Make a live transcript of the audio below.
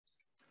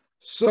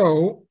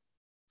So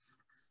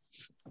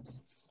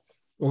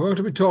we're going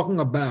to be talking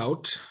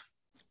about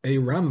a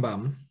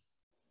Rambam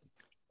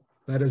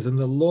that is in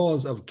the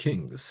Laws of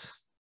Kings,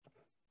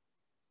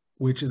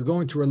 which is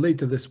going to relate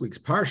to this week's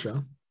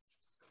Parsha,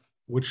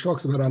 which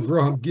talks about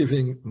Avraham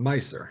giving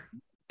Meiser,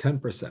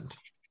 10%.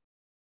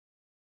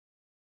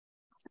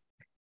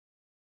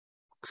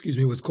 Excuse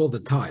me, what's called the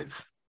tithe.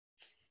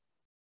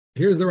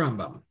 Here's the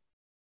Rambam.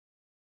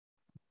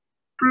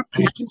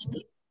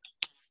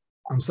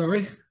 I'm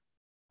sorry?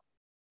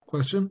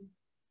 Question?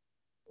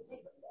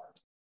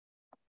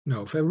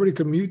 No, if everybody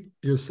could mute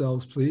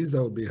yourselves, please,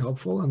 that would be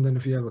helpful. And then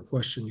if you have a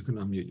question, you can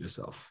unmute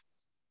yourself.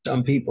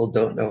 Some people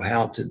don't know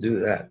how to do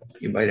that.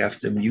 You might have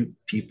to mute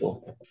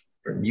people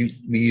or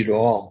mute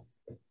all.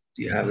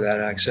 Do you have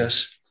that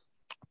access?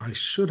 I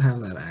should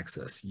have that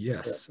access,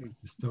 yes. I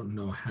just don't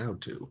know how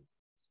to.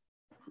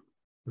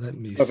 Let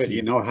me see. But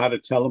you know how to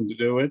tell them to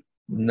do it?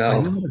 No. I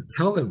know how to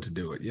tell them to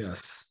do it,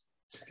 yes.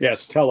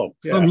 Yes, tell them.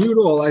 Yeah. Oh, mute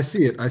all, I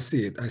see it. I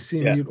see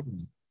mute all.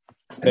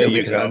 And then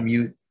we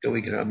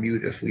can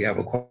unmute if we have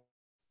a question.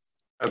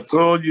 That's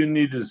all you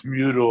need is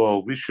mute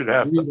all. We should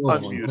have to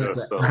unmute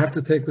ourselves. I have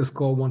to take this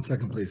call 1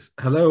 second, please.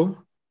 Hello?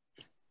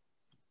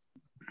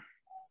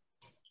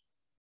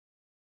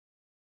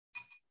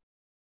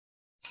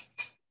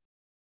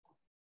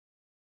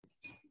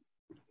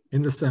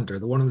 In the center,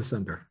 the one in the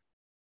center.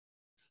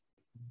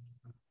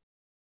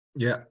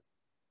 Yeah.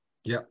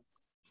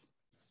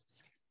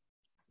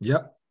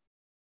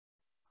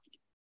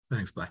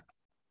 Thanks, bye.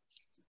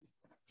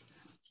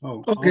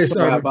 Oh, okay, also,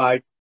 sorry. Rabbi,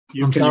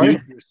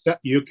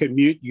 you can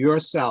mute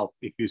yourself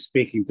if you're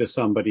speaking to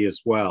somebody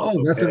as well.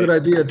 Oh, that's a good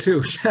idea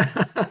too.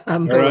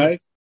 All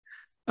right.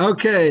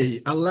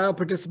 Okay, allow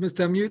participants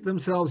to unmute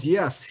themselves.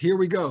 Yes, here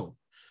we go.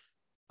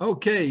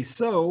 Okay,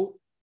 so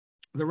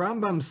the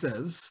Rambam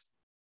says,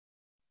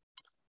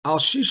 Al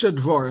Shisha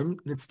Dvorim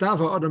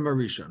Nitztava Adam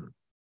Arishon.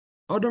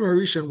 Adam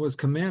Arishon was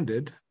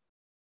commanded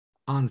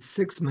on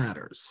 6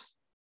 matters.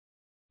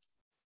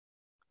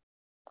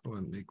 I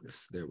want to make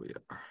this, there we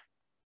are.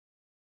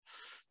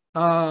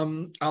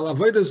 Al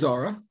Avodah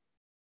Zarah,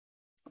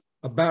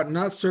 about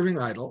not serving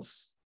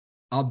idols.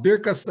 Al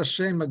Birkas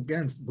Hashem,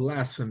 against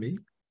blasphemy.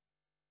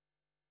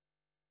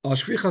 Al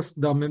Shvichas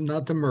Damim,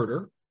 not to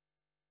murder.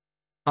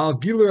 Al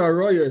Gilu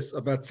Aroyos,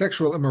 about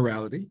sexual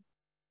immorality.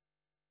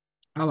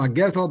 Al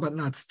Hagezel, but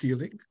not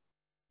stealing.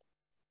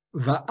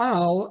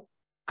 Va'al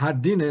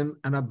Hadinim,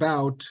 and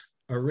about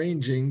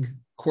arranging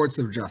courts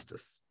of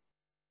justice.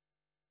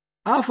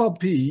 Afal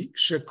pi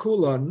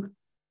shekulan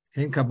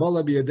hen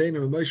Kabbalah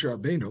b'yadeinu Moshe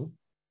Rabbeinu,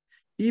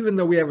 even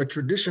though we have a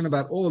tradition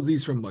about all of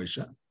these from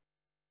Moshe,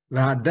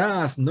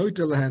 v'hadas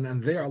noitelehen,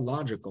 and they are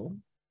logical,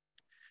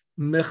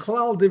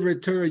 mechlal divrei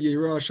Torah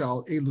yirosh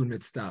al elu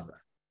nitztava.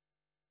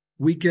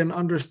 We can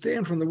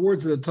understand from the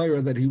words of the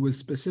Torah that he was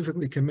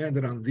specifically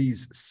commanded on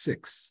these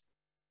 6.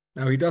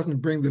 Now, he doesn't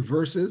bring the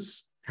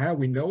verses, how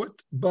we know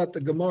it, but the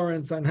Gemara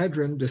in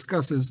Sanhedrin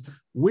discusses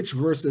which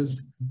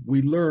verses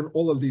we learn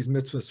all of these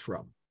mitzvahs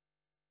from.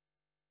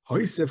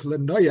 Hoisef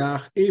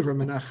leNoyach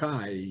Avram and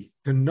Achai.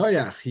 To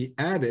Noyach, he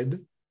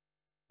added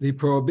the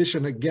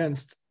prohibition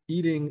against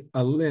eating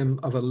a limb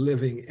of a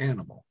living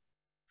animal.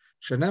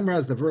 Shenemar,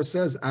 as the verse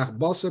says, Ach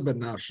basar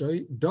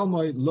benafshay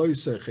domoy lo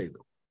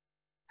yisechelu.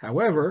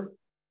 However,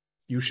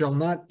 you shall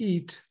not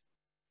eat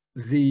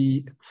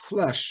the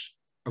flesh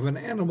of an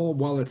animal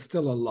while it's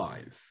still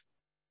alive.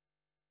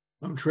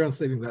 I'm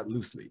translating that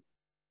loosely.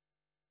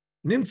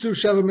 Nimtzu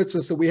Sheva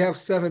mitzvahs, so we have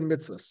 7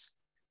 mitzvahs.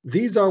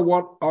 These are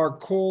what are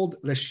called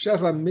the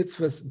Sheva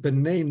mitzvahs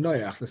b'nei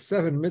Noach, the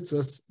 7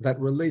 mitzvahs that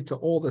relate to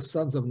all the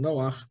sons of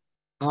Noach,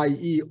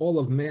 i.e. all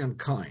of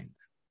mankind.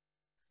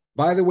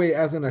 By the way,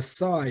 as an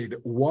aside,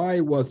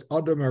 why was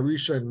Adam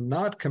Harishon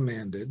not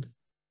commanded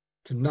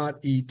to not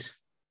eat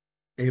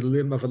a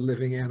limb of a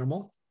living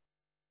animal?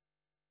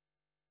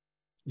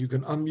 You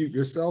can unmute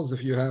yourselves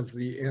if you have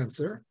the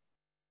answer,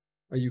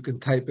 or you can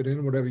type it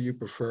in, whatever you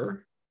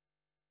prefer.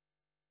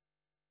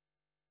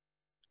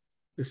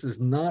 This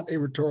is not a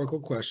rhetorical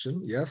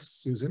question. Yes,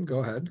 Susan, go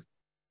ahead.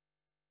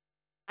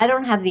 I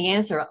don't have the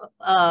answer.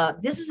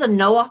 This is a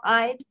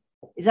Noahide.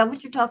 Is that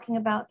what you're talking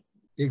about?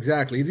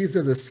 Exactly. These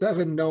are the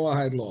 7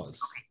 Noahide laws.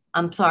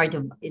 I'm sorry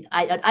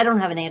I don't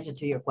have an answer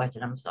to your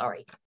question. I'm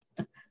sorry.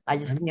 I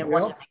just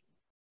want to.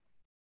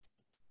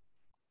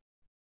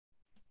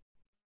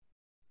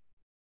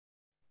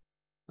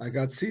 I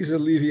got Caesar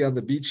Levy on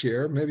the beach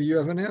here. Maybe you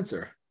have an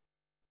answer.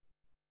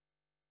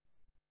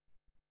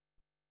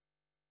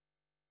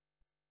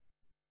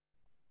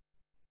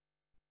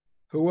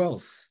 Who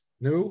else?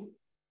 No?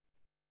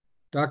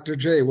 Dr.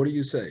 J, what do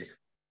you say?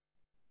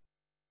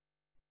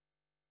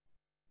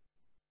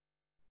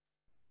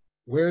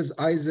 Where's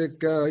Isaac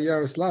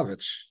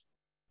Yaroslavich?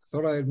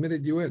 Thought I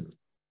admitted you in.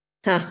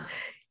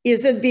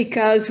 Is it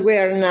because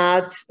we're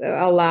not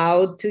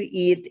allowed to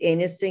eat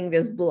anything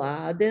with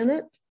blood in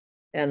it?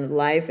 And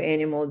live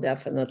animal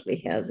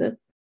definitely has it.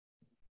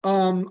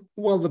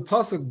 Well, the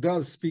pasuk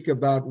does speak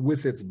about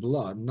with its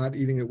blood, not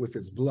eating it with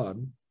its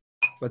blood.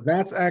 But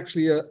that's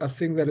actually a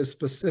thing that is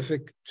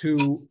specific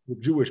to the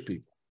Jewish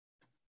people.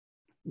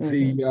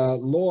 The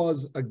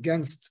laws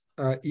against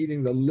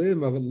eating the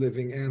limb of a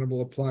living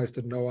animal applies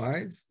to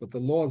Noahides, but the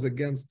laws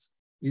against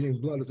eating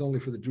blood is only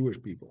for the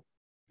Jewish people.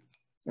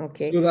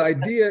 Okay. So the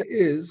idea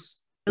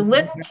is The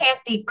limb can't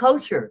be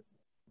kosher.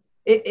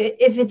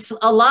 If it's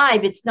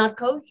alive, it's not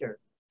kosher.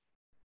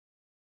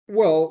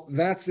 well,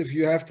 that's if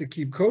you have to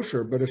keep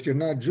kosher, but if you're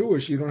not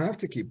Jewish, you don't have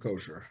to keep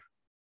kosher.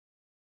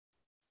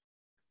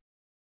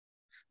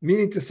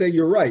 Meaning to say,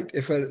 you're right.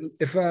 If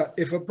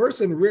a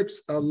person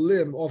rips a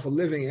limb off a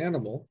living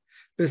animal,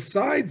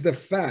 besides the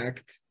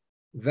fact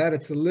that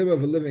it's the limb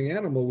of a living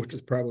animal, which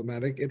is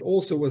problematic, it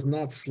also was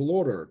not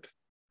slaughtered.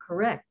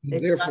 Correct.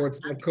 And therefore,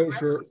 it's not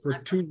kosher for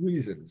two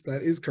reasons.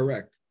 That is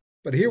correct.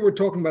 But here we're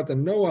talking about the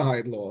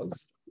Noahide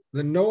laws.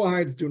 The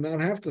Noahides do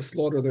not have to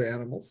slaughter their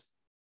animals.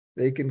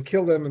 They can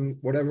kill them in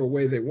whatever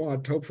way they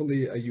want,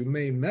 hopefully a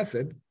humane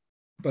method,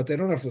 but they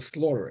don't have to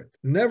slaughter it.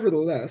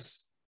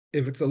 Nevertheless,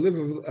 if it's a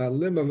limb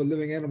of a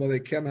living animal, they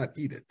cannot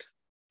eat it.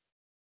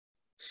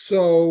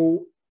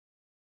 So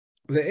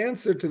the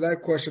answer to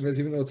that question is,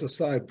 even though it's a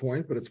side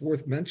point, but it's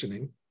worth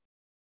mentioning,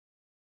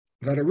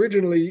 that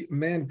originally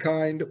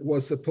mankind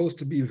was supposed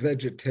to be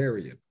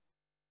vegetarian.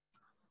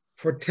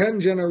 For 10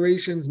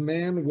 generations,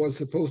 man was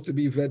supposed to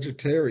be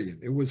vegetarian.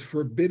 It was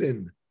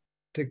forbidden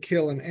to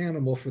kill an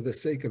animal for the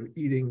sake of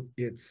eating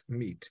its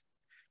meat.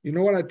 You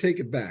know what? I take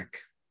it back.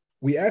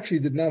 We actually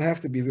did not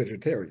have to be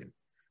vegetarian.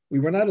 We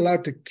were not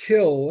allowed to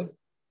kill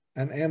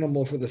an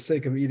animal for the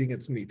sake of eating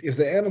its meat. If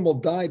the animal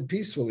died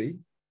peacefully,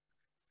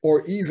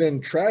 or even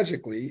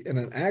tragically in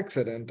an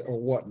accident or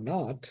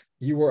whatnot,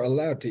 you were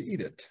allowed to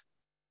eat it.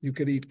 You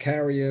could eat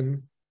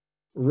carrion,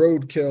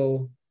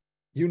 roadkill,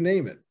 you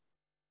name it.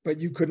 But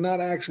you could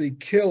not actually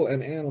kill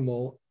an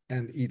animal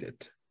and eat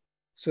it.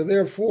 So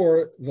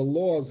therefore, the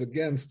laws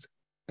against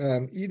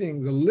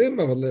eating the limb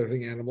of a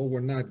living animal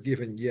were not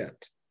given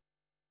yet.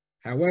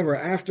 However,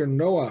 after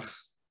Noah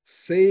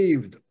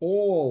saved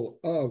all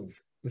of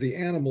the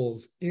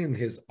animals in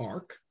his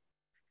ark,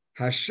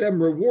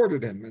 Hashem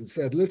rewarded him and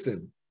said,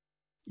 listen,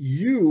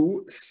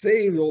 you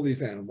saved all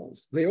these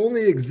animals. They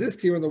only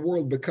exist here in the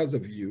world because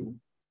of you.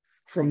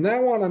 From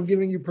now on, I'm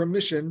giving you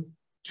permission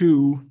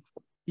to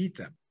eat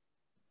them.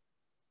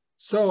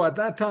 So at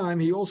that time,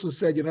 he also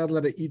said, you're not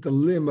allowed to eat the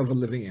limb of a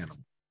living animal.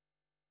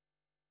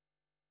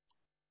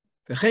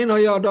 This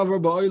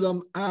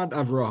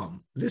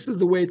is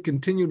the way it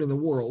continued in the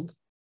world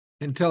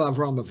until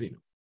Avraham Avinu.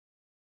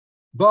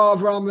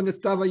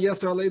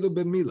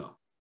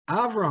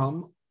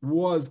 Avraham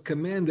was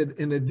commanded,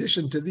 in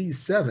addition to these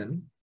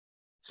 7,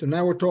 so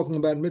now we're talking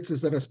about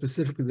mitzvahs that are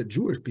specifically the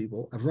Jewish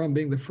people, Avraham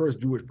being the first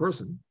Jewish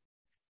person,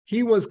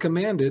 he was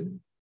commanded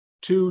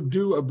to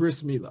do a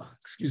bris milah.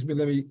 Excuse me,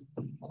 let me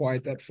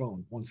quiet that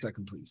phone. 1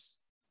 second, please.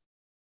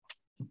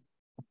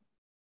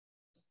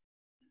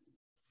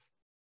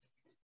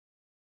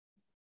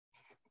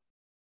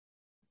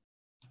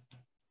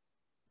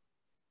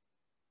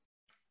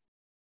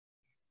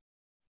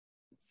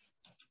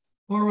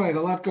 All right,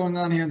 a lot going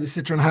on here in the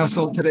Citron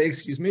household today,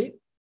 excuse me.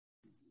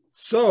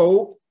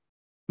 So,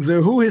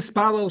 the Hu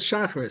Hispalel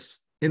Shachris.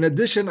 In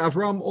addition,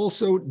 Avram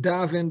also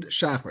davened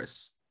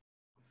Shachris.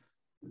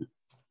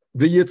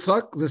 The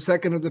Yitzchok, the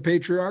second of the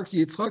patriarchs,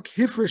 Yitzchok,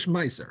 Hifrish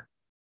Meiser.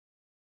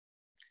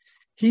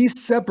 He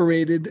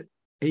separated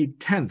a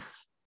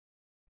 10th.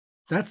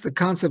 That's the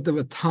concept of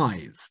a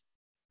tithe.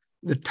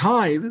 The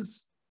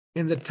tithes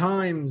in the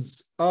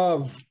times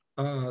of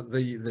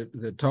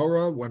the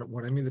Torah,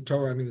 when I mean the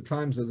Torah, I mean the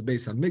times of the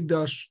Beis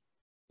HaMikdash,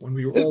 when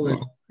we were all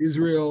in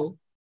Israel,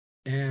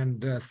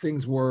 and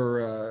things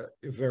were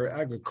a very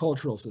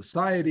agricultural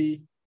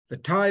society. The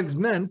tithes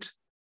meant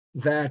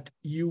that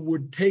you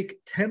would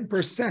take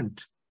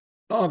 10%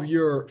 of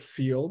your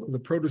field, the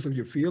produce of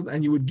your field,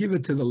 and you would give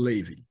it to the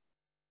Levi.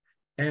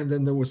 And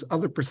then there was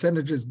other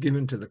percentages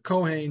given to the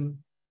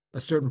Kohen,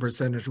 a certain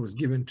percentage was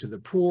given to the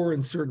poor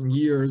in certain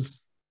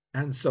years,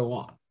 and so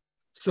on.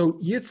 So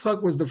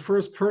Yitzchok was the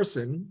first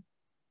person,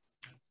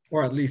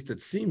 or at least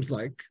it seems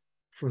like,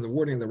 from the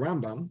wording of the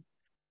Rambam,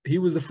 he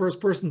was the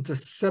first person to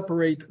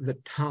separate the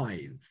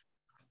tithe.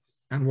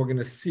 And we're going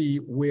to see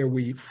where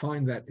we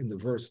find that in the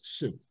verse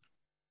soon.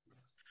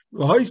 He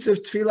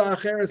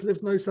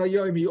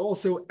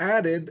also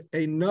added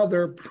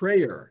another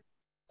prayer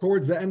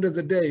towards the end of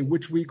the day,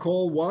 which we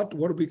call what?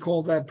 What do we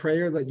call that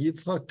prayer that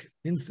Yitzchok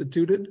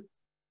instituted?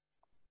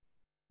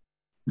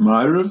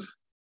 Ma'ariv?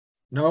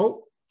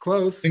 No,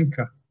 close.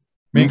 Mincha.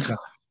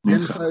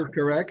 Mincha is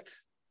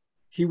correct.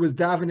 He was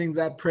davening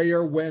that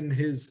prayer when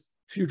his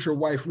future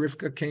wife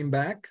Rivka came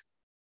back.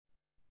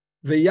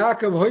 The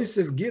Yaakov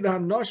Hoisef Gid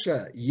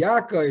HaNosha.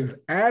 Yaakov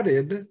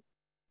added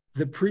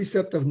the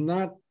precept of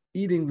not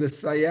eating the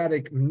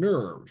sciatic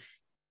nerve.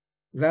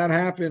 That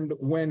happened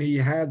when he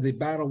had the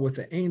battle with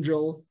the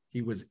angel.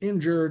 He was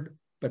injured,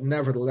 but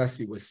nevertheless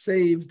he was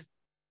saved.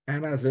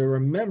 And as a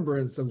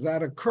remembrance of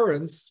that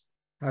occurrence,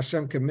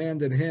 Hashem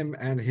commanded him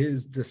and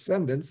his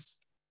descendants,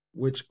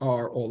 which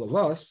are all of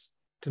us,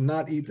 to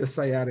not eat the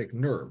sciatic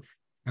nerve.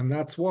 And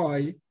that's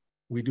why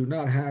we do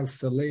not have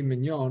filet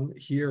mignon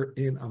here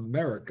in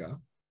America,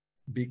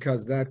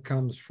 because that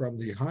comes from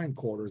the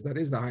hindquarters. That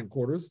is the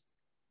hindquarters,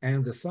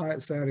 and the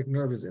sciatic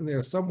nerve is in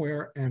there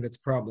somewhere, and it's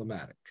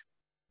problematic.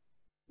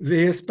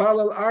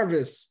 V'hispalel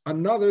arvis.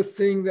 Another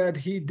thing that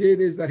he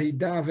did is that he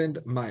davened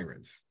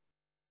Ma'ariv.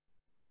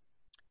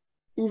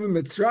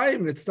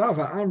 Uv'mitzrayim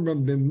nitztava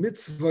Amram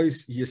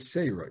b'mitzvos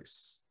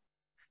yiseiros.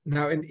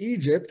 Now in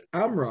Egypt,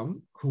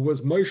 Amram, who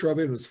was Moshe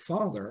Rabbeinu's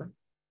father,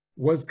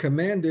 was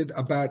commanded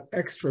about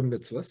extra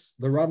mitzvahs.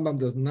 The Rambam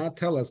does not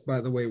tell us, by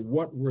the way,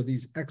 what were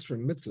these extra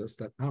mitzvahs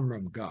that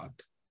Amram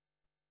got.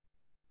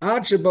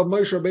 Until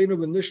Moshe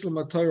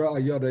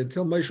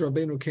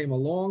Rabbeinu came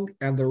along,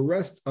 and the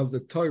rest of the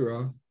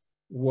Torah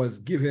was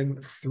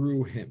given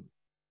through him.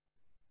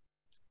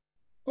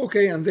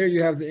 Okay, and there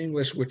you have the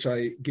English, which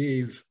I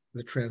gave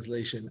the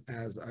translation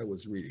as I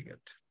was reading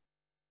it.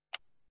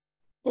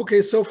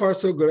 Okay, so far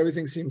so good.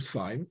 Everything seems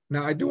fine.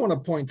 Now, I do want to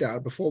point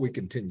out, before we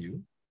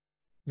continue,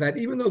 that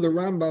even though the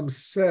Rambam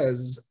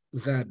says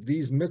that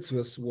these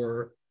mitzvahs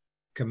were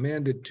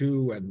commanded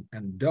to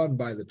and done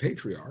by the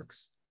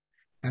patriarchs,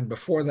 and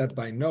before that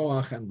by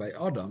Noach and by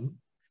Adam,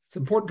 it's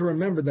important to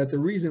remember that the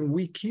reason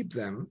we keep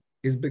them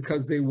is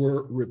because they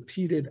were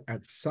repeated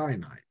at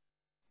Sinai.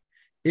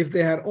 If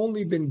they had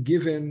only been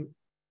given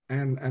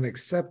and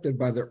accepted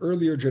by the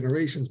earlier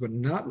generations, but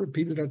not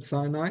repeated at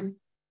Sinai,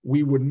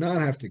 we would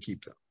not have to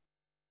keep them.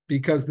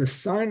 Because the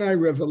Sinai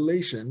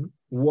revelation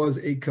was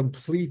a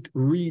complete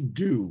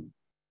redo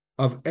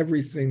of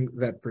everything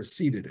that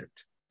preceded it.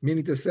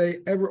 Meaning to say,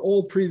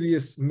 all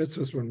previous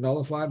mitzvahs were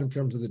nullified in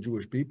terms of the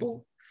Jewish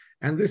people,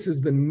 and this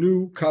is the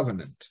new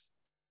covenant.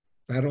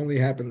 That only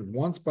happened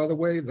once, by the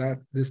way, that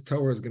this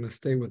Torah is going to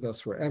stay with us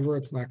forever.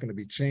 It's not going to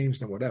be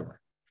changed and whatever.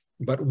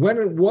 But when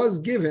it was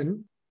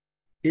given,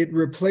 it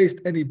replaced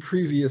any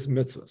previous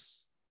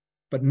mitzvahs.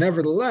 But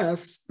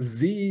nevertheless,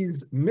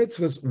 these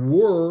mitzvahs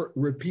were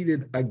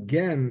repeated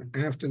again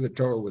after the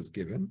Torah was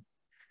given,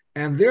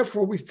 and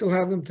therefore we still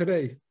have them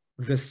today.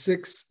 The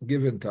 6th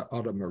given to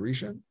Adam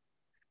Harishon,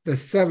 the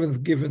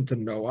 7th given to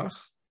Noach.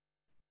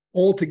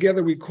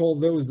 Altogether, we call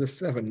those the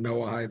 7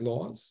 Noahide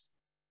laws.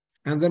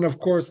 And then, of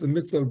course, the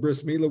mitzvah of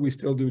bris milah we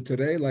still do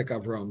today, like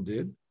Avraham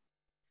did.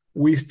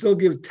 We still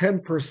give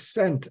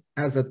 10%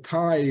 as a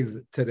tithe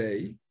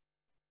today.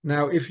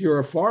 Now, if you're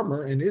a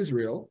farmer in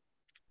Israel,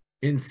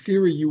 in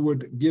theory, you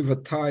would give a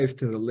tithe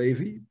to the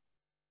Levi.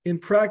 In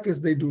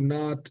practice, they do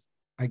not.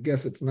 I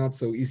guess it's not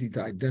so easy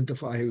to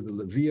identify who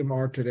the Leviim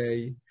are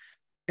today.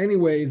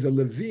 Anyway, the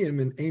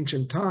Leviim in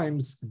ancient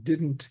times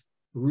didn't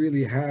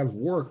really have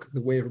work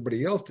the way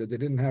everybody else did. They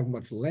didn't have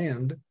much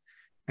land,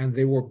 and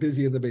they were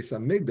busy in the Beis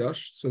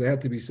HaMikdash, so they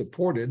had to be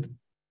supported.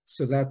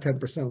 So that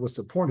 10% was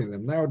supporting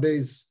them.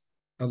 Nowadays,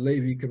 a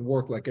Levi can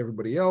work like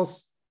everybody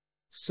else.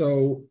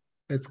 So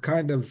it's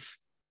kind of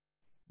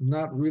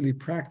not really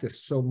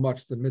practiced so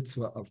much, the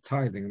mitzvah of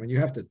tithing. I mean, you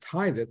have to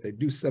tithe it. They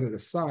do set it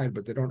aside,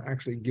 but they don't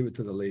actually give it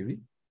to the Levi.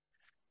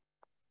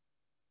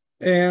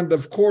 And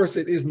of course,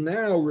 it is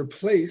now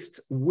replaced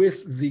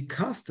with the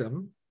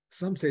custom,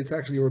 some say it's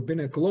actually a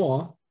rabbinic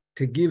law,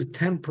 to give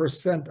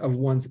 10% of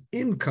one's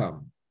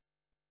income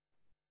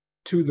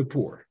to the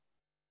poor.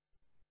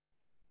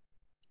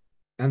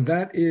 And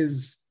that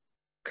is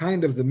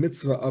kind of the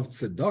mitzvah of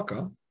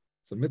tzedakah.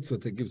 It's a mitzvah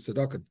to give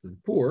tzedakah to the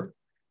poor.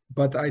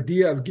 But the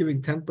idea of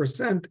giving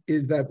 10%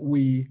 is that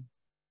we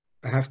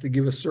have to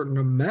give a certain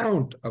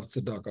amount of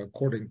tzedakah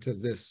according to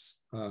this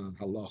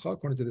halacha,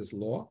 according to this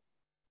law.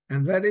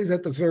 And that is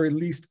at the very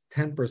least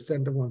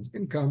 10% of one's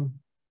income.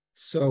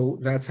 So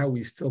that's how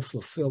we still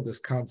fulfill this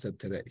concept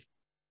today.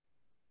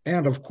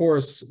 And of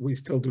course, we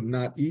still do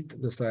not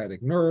eat the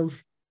sciatic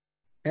nerve,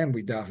 and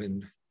we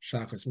daven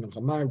Shachas Mincha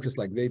Ma'ariv just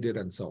like they did,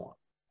 and so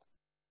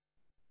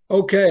on.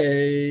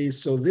 Okay,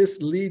 so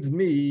this leads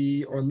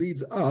me, or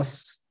leads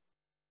us,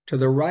 to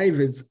the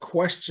Ravid's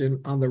question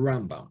on the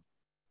Rambam.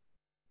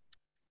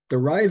 The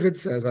Ravid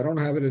says, I don't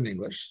have it in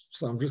English,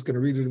 so I'm just going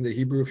to read it in the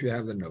Hebrew if you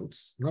have the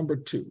notes. Number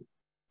 2.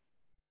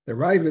 The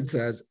Ravid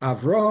says,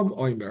 Avraham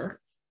Oimer.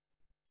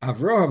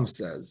 Avraham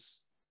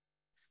says,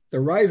 the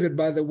Ravid,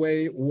 by the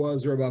way,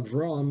 was Rabbi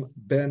Avraham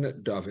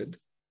ben David.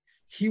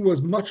 He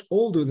was much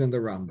older than the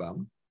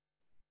Rambam,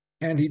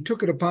 and he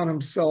took it upon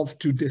himself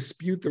to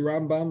dispute the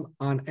Rambam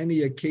on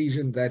any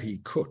occasion that he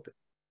could.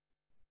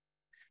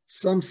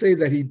 Some say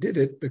that he did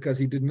it because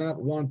he did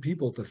not want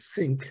people to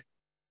think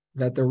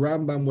that the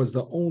Rambam was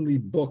the only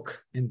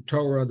book in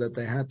Torah that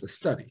they had to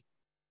study.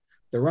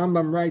 The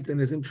Rambam writes in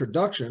his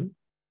introduction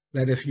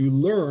that if you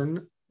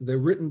learn the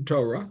written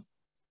Torah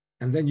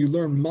and then you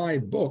learn my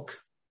book,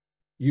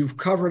 you've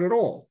covered it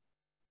all.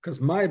 Because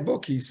my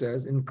book, he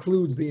says,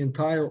 includes the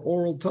entire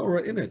oral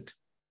Torah in it.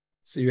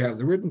 So you have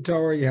the written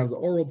Torah, you have the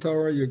oral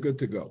Torah, you're good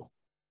to go.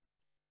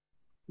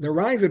 The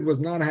Ravid was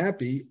not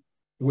happy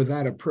with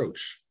that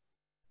approach.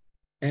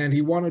 And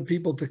he wanted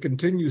people to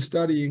continue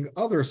studying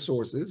other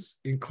sources,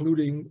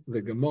 including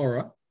the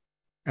Gemara,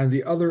 and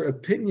the other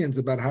opinions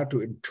about how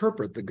to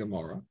interpret the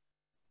Gemara.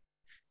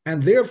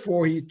 And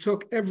therefore, he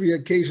took every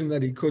occasion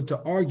that he could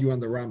to argue on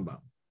the Rambam,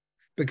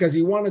 because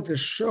he wanted to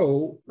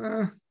show,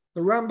 the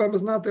Rambam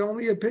is not the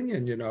only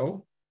opinion, you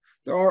know.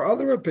 There are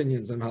other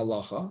opinions in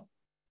halacha,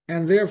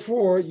 and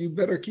therefore you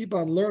better keep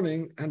on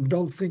learning and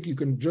don't think you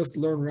can just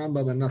learn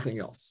Rambam and nothing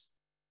else.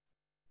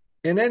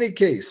 In any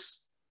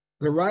case,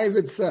 the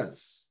Ravid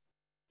says,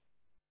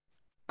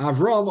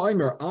 Avram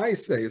Omer, I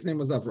say, his name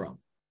was Avram.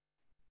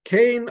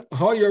 Kain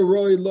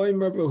hoyaroi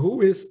loimer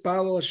v'hu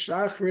hispalel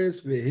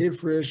shachris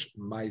v'hifrish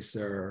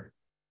meiser.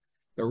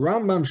 The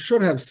Rambam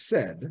should have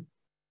said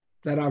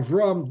that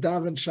Avram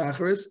davened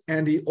shachris,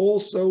 and he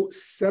also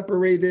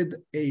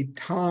separated a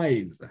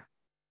tithe.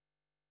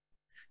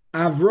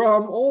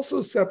 Avram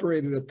also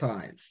separated a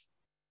tithe.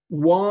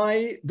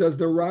 Why does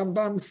the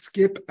Rambam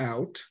skip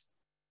out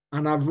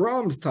on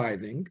Avram's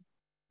tithing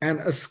and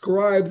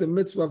ascribe the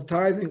mitzvah of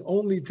tithing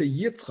only to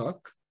Yitzchok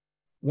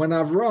when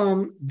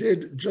Avram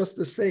did just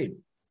the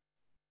same?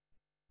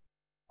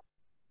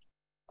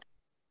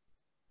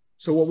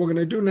 So what we're going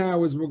to do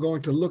now is we're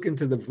going to look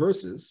into the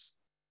verses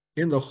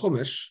in the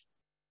Chumash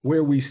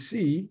where we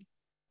see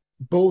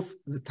both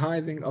the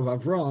tithing of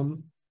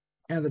Avram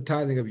and the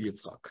tithing of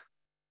Yitzchok.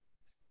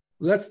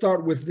 Let's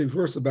start with the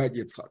verse about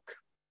Yitzchok.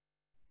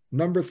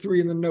 Number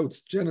 3 in the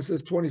notes,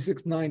 Genesis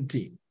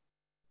 26:19.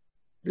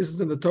 This is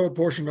in the Torah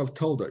portion of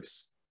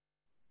Toldos.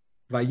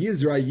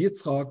 Vayizra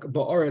Yitzchok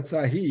ba'aretz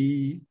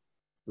ahi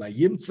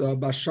layimtza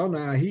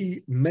b'shana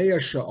ahi mea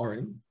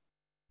sha'arim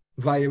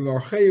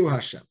vayivarcheu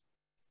Hashem.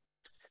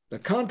 The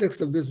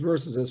context of this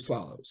verse is as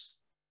follows.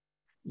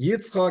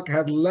 Yitzchok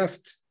had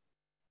left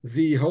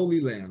the Holy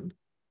Land,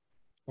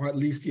 or at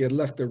least he had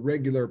left the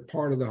regular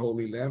part of the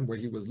Holy Land where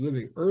he was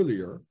living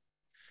earlier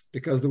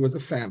because there was a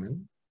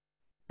famine,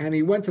 and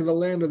he went to the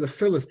land of the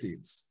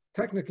Philistines.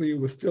 Technically, it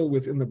was still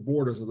within the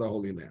borders of the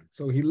Holy Land.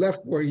 So he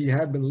left where he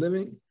had been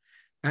living,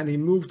 and he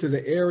moved to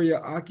the area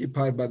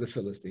occupied by the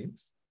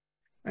Philistines.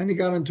 And he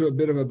got into a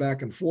bit of a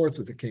back and forth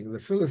with the king of the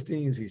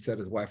Philistines. He said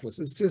his wife was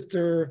his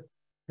sister.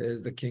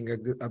 The king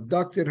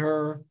abducted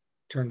her.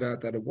 Turned out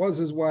that it was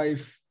his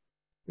wife.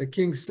 The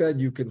king said,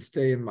 "You can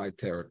stay in my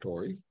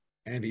territory."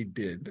 And he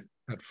did,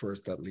 at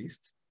first at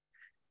least.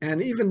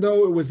 And even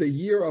though it was a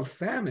year of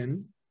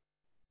famine,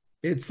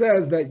 it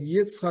says that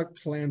Yitzchak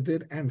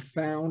planted and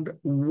found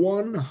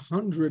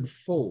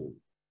 100-fold,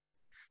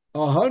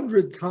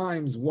 100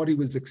 times what he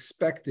was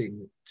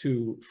expecting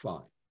to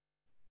find.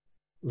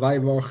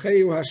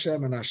 Vayvarcheu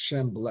Hashem, and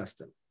Hashem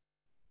blessed him.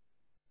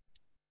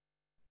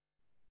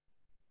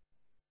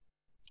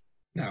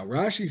 Now,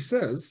 Rashi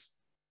says,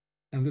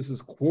 and this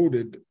is a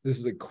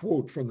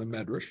quote from the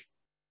Medrash,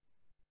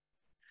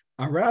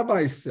 a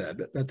rabbi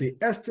said that the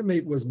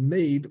estimate was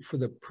made for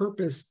the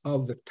purpose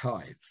of the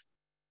tithe.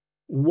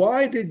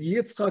 Why did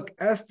Yitzchak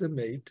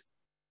estimate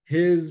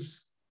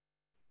his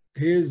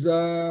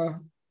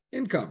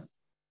income?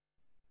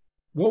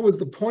 What was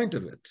the point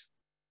of it?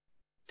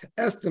 To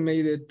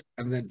estimate it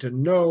and then to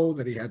know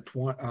that he had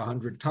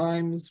 100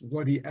 times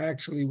what he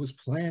actually was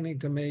planning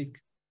to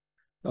make.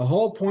 The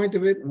whole point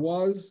of it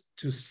was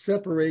to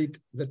separate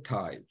the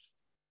tithe.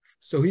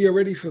 So he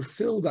already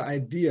fulfilled the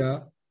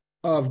idea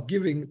of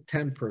giving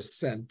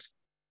 10%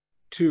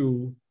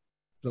 to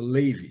the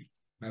Levi.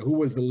 Now, who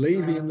was the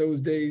Levi in those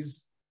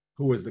days?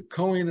 Who was the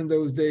Kohen in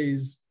those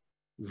days?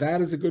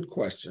 That is a good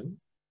question.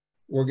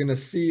 We're going to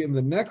see in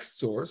the next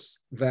source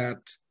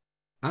that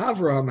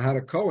Avraham had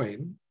a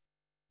Kohen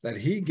that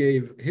he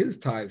gave his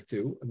tithe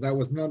to, and that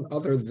was none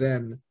other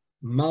than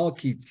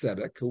Malki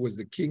Tzedek, who was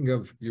the king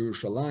of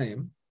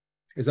Yerushalayim.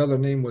 His other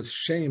name was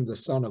Shem, the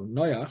son of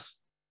Noach.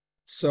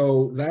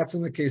 So that's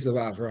in the case of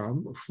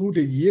Avraham. Who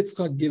did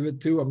Yitzchak give it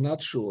to? I'm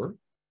not sure.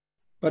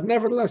 But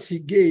nevertheless, he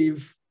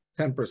gave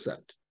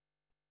 10%.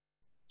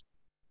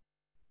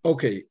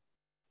 Okay,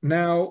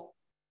 now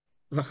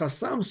the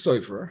Chassam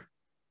Sofer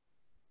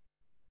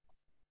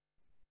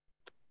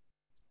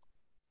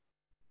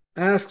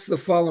asks the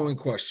following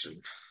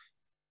question.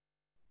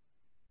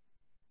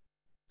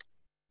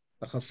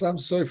 The Chassam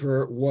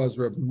Sofer was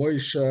Reb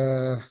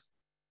Moshe,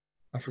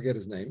 I forget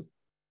his name,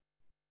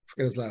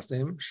 his last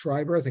name,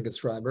 Schreiber, I think it's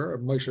Schreiber,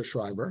 Moshe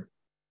Schreiber,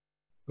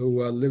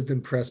 who lived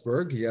in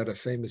Pressburg. He had a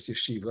famous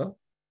yeshiva,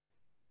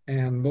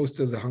 and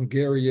most of the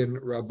Hungarian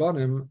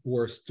Rabbanim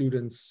were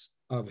students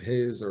of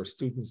his or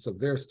students of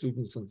their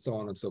students, and so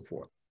on and so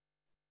forth.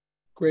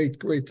 Great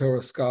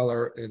Torah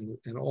scholar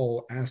in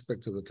all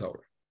aspects of the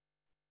Torah.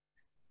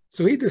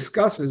 So he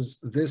discusses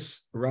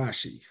this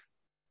Rashi.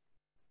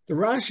 The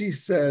Rashi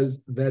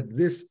says that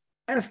this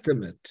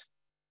estimate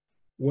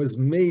was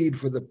made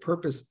for the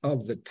purpose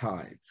of the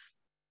tithe.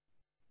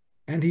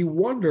 And he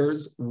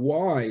wonders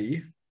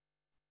why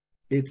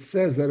it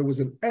says that it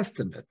was an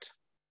estimate,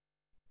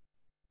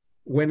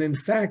 when in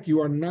fact you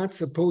are not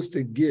supposed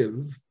to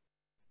give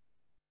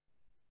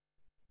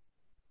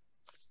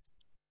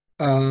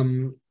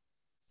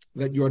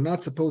that you are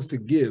not supposed to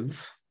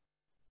give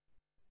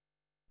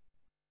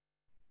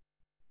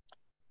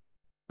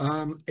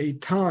a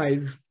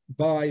tithe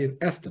by an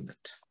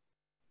estimate.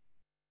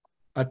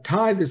 A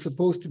tithe is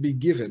supposed to be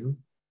given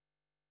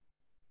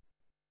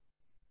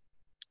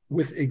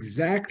with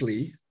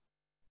exactly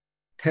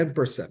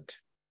 10%.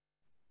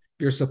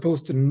 You're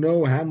supposed to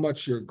know how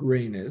much your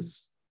grain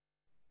is,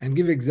 and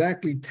give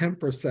exactly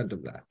 10%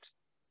 of that.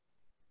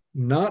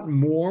 Not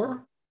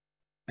more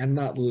and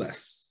not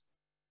less.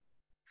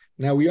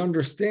 Now we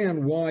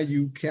understand why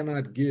you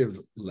cannot give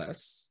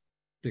less,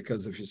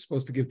 because if you're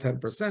supposed to give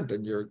 10%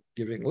 and you're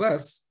giving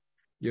less,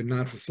 you're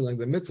not fulfilling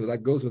the mitzvah.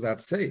 That goes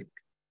without saying.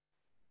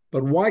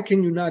 But why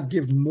can you not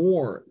give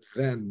more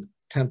than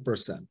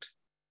 10%?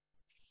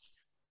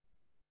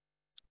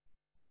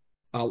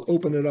 I'll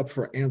open it up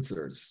for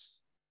answers.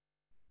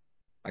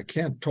 I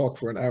can't talk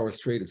for an hour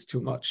straight. It's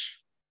too much.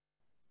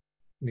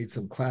 Need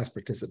some class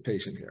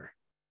participation here.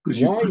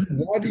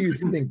 Why do you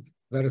think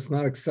that it's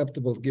not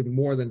acceptable to give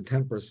more than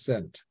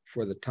 10%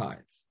 for the tithe?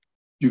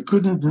 You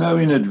couldn't know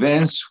in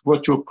advance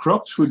what your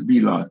crops would be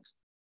like.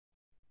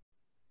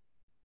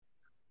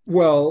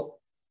 Well,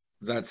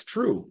 that's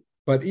true.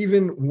 But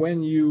even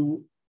when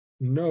you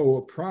know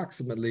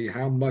approximately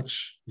how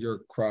much your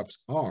crops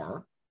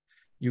are,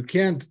 you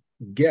can't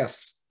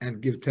guess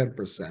and give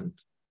 10%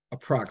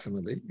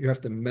 approximately. You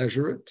have to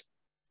measure it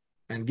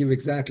and give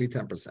exactly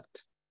 10%.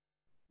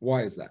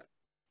 Why is that?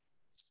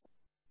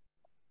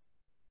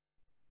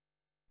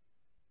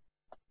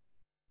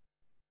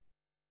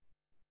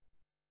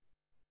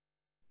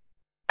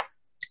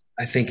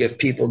 I think if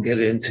people get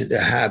into the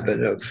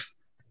habit of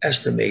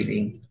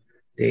estimating,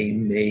 they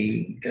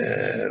may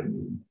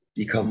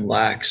become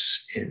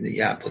lax in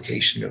the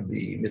application of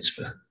the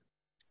mitzvah.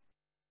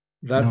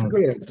 That's a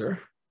good answer.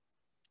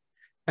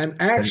 And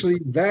actually,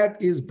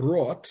 that is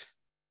brought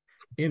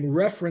in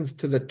reference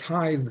to the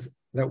tithe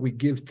that we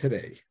give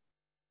today.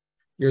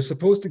 You're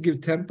supposed to give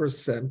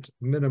 10%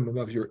 minimum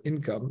of your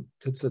income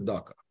to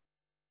tzedakah.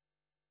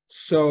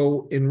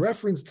 So in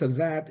reference to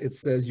that, it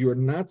says you're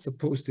not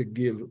supposed to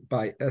give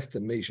by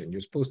estimation.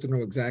 You're supposed to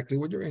know exactly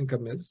what your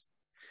income is,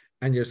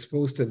 and you're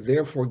supposed to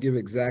therefore give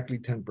exactly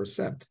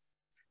 10%.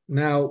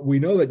 Now, we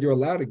know that you're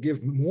allowed to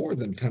give more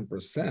than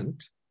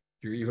 10%.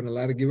 You're even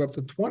allowed to give up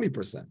to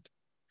 20%.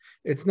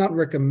 It's not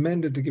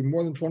recommended to give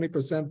more than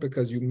 20%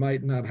 because you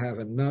might not have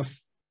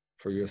enough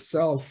for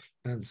yourself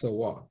and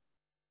so on.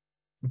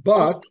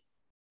 But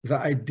the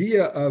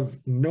idea of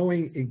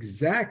knowing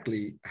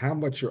exactly how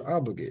much you're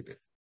obligated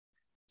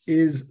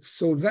is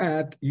so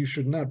that you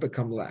should not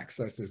become lax.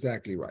 That's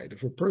exactly right.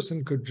 If a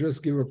person could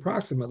just give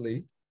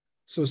approximately,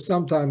 so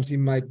sometimes he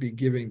might be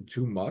giving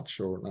too much,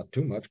 or not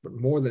too much, but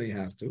more than he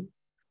has to.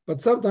 But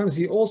sometimes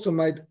he also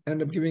might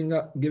end up giving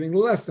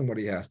less than what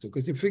he has to,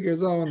 because he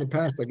figures, oh, in the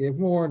past I gave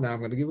more, now I'm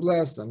going to give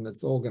less, and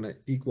it's all going to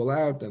equal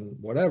out and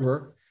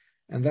whatever.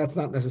 And that's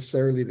not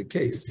necessarily the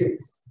case.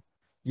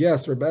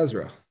 Yes, Reb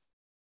Ezra.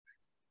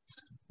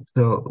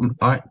 So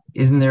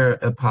isn't there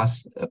a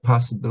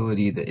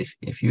possibility that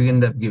if you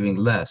end up giving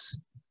less,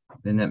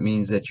 then that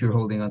means that you're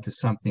holding on to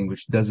something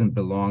which doesn't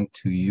belong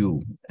to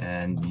you,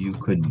 and you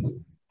could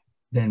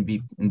then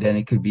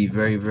it could be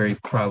very, very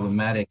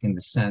problematic in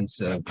the sense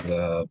of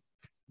that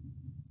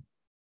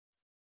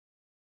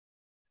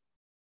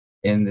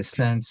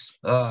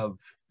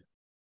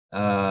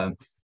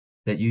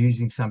you're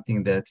using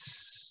something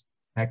that's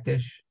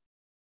hektish?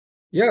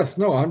 Yes,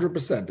 no,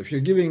 100%. If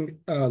you're giving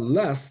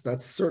less,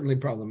 that's certainly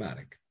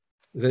problematic.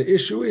 The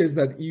issue is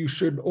that you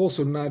should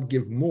also not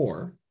give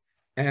more.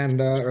 And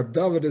Reb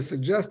David is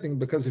suggesting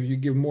because if you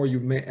give more,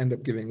 you may end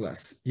up giving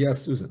less.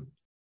 Yes, Susan.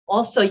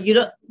 Also, you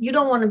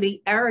don't want to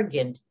be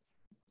arrogant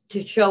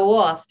to show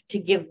off, to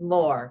give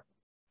more.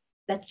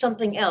 That's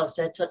something else.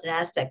 That's an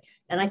aspect.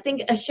 And I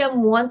think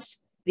Hashem wants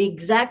the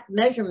exact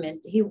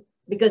measurement.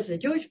 Because the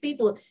Jewish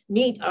people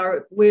need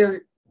our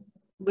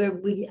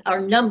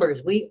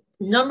numbers.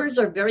 Numbers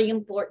are very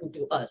important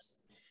to us.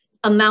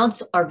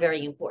 Amounts are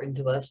very important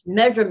to us.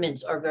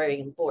 Measurements are very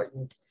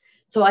important.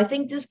 So I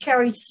think this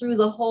carries through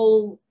the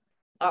whole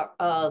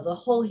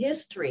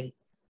history.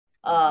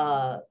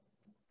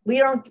 We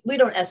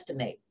don't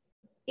estimate.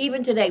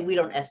 Even today, we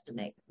don't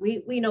estimate.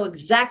 We know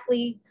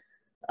exactly,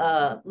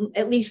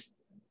 at least,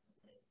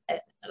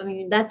 I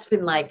mean, that's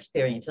been my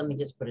experience. Let me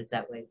just put it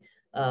that way.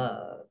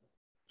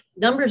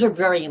 Numbers are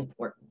very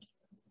important.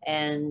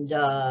 And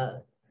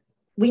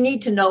we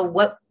need to know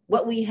what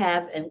we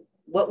have and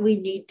what we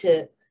need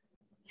to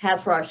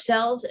have for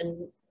ourselves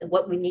and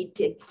what we need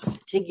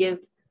to give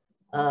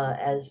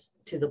as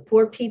to the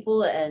poor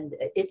people. And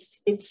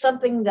it's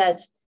something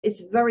that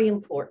is very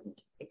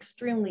important,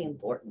 extremely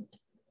important.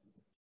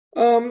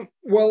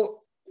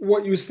 Well,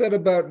 what you said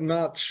about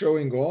not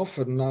showing off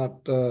and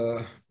not,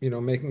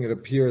 making it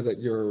appear that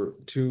you're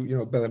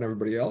too, better than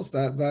everybody else,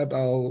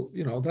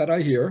 that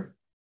I hear.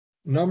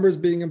 Numbers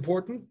being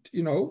important,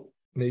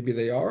 maybe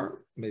they are,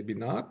 maybe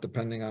not,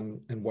 depending on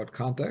in what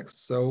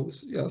context. So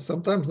yeah,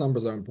 sometimes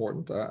numbers are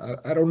important.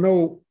 I don't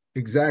know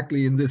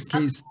exactly in this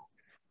case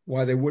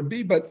why they would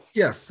be, but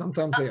yes,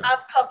 sometimes they are. I'm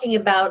talking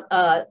about,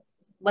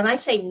 when I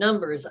say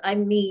numbers, I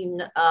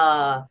mean,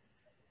 I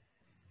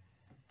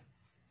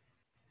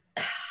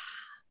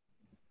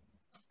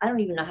don't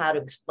even know how to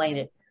explain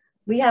it.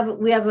 We have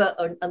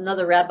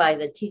another rabbi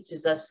that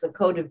teaches us the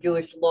code of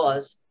Jewish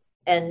laws,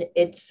 and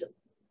it's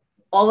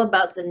all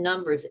about the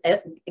numbers,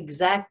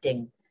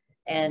 exacting,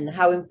 and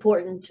how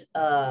important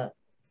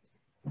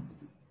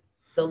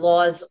the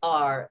laws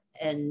are,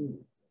 and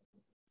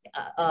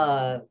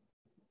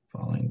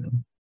Following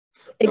them.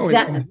 No,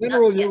 exactly. in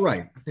general, you're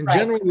right. In Right.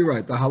 general, you're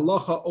right. The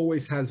halacha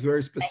always has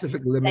very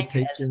specific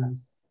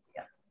limitations.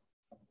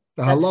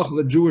 The halacha,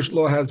 the Jewish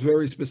law, has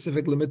very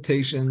specific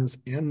limitations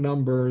and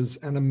numbers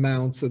and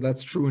amounts. So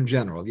that's true in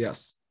general.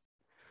 Yes.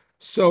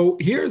 So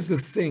here's the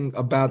thing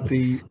about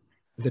the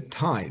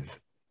tithe.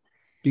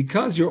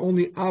 Because you're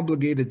only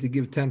obligated to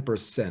give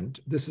 10%,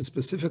 this is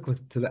specifically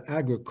to the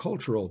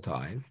agricultural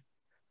tithe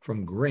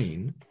from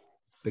grain.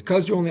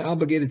 Because you're only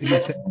obligated to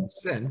give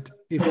 10%,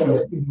 if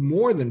you give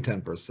more than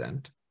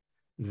 10%,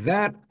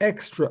 that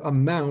extra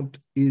amount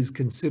is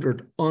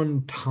considered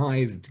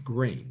untithed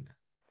grain.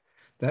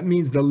 That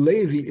means the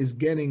Levi is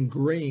getting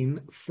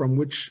grain from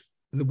which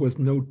there was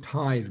no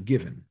tithe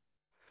given.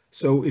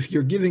 So if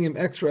you're giving him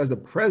extra as a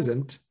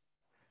present,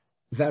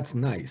 that's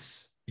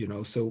nice,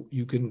 so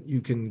you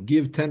can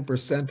give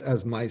 10%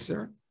 as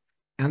meiser,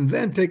 and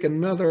then take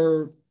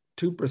another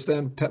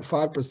 2%,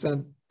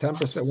 5%,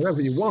 10%,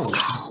 whatever you want.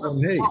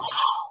 Hey,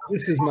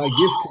 this is my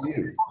gift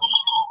to you.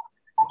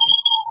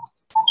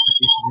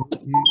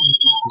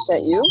 Is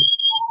that you?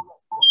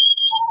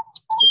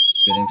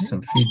 Getting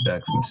some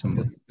feedback from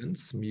somebody.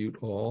 Mute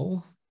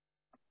all.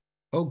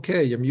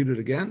 Okay, you're muted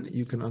again.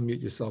 You can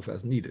unmute yourself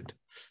as needed.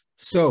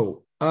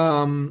 So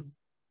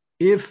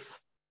if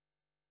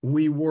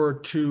we were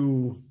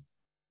to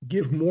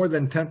give more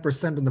than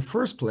 10% in the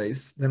first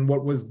place, then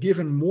what was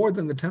given more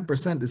than the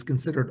 10% is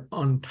considered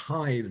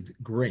untithed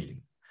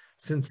grain,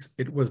 since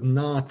it was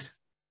not,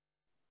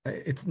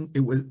 it's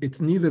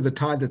neither the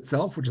tithe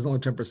itself, which is only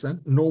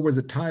 10%, nor was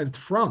it tithed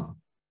from,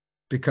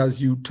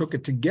 because you took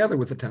it together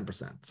with the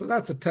 10%. So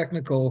that's a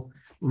technical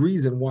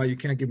reason why you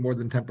can't give more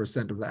than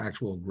 10% of the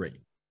actual grain.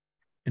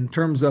 In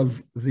terms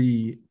of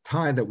the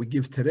tithe that we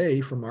give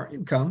today from our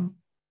income,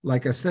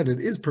 like I said,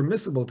 it is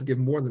permissible to give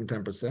more than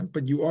 10%,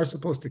 but you are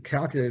supposed to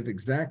calculate it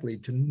exactly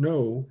to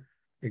know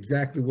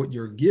exactly what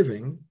you're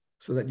giving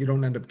so that you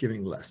don't end up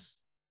giving less.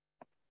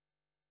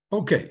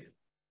 Okay,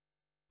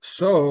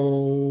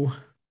 so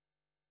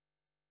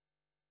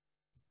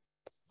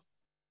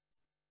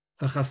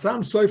the Chassam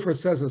Sofer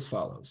says as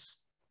follows.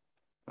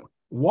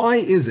 Why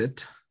is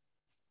it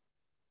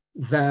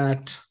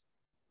that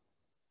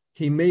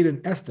he made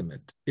an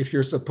estimate if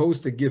you're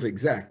supposed to give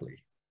exactly?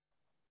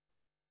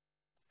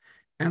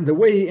 And the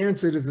way he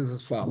answered is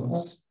as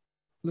follows.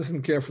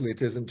 Listen carefully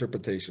to his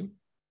interpretation.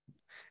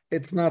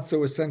 It's not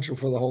so essential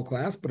for the whole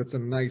class, but it's a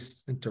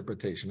nice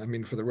interpretation. I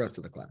mean, for the rest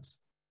of the class.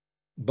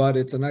 But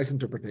it's a nice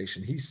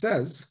interpretation. He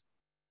says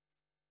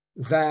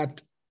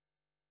that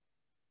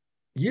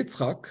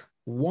Yitzchok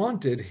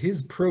wanted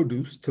his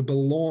produce to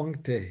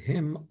belong to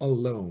him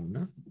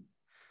alone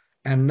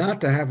and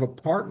not to have a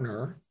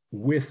partner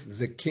with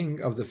the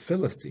king of the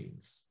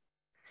Philistines.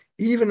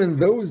 Even in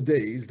those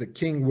days, the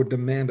king would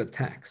demand a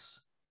tax.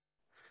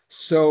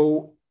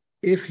 So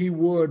if he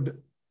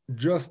would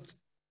just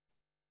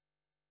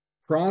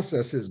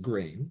process his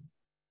grain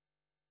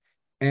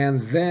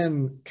and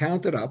then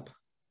count it up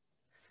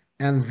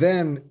and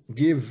then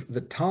give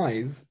the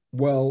tithe,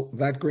 well,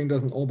 that grain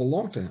doesn't all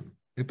belong to him.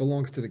 It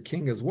belongs to the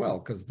king as well,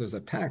 because there's a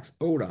tax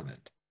owed on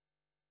it.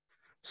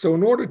 So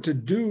in order to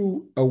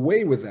do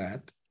away with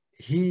that,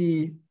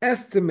 he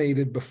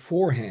estimated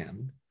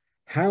beforehand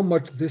how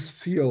much this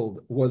field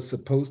was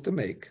supposed to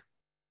make,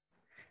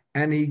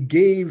 and he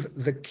gave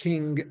the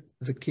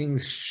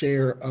king's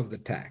share of the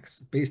tax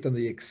based on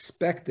the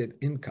expected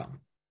income.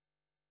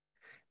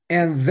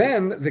 And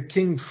then the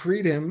king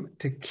freed him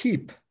to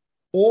keep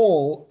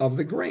all of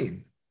the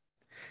grain.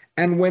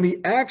 And when he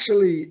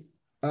actually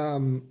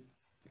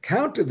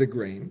counted the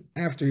grain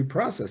after he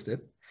processed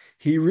it,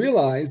 he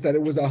realized that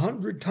it was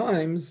 100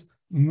 times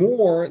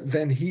more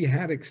than he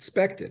had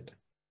expected.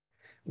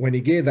 When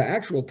he gave the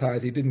actual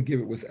tithe, he didn't give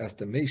it with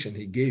estimation.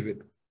 He gave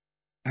it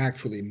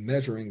actually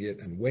measuring it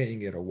and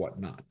weighing it or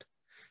whatnot.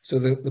 So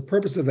the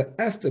purpose of the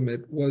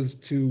estimate was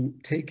to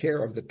take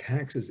care of the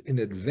taxes in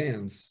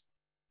advance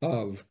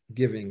of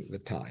giving the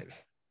tithe.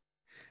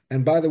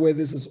 And by the way,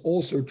 this is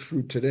also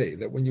true today,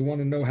 that when you want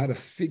to know how to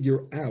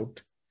figure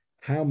out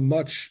how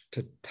much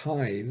to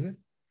tithe,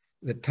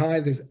 the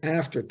tithe is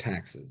after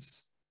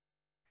taxes.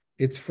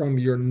 It's from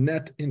your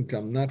net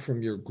income, not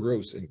from your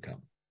gross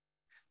income.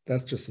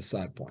 That's just a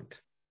side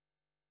point.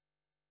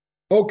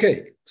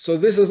 Okay, so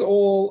this is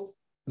all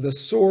the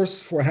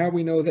source for how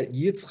we know that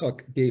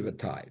Yitzchok gave a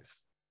tithe.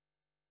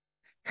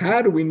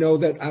 How do we know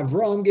that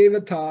Avram gave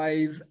a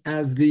tithe,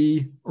 as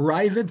the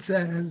Ravid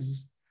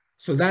says?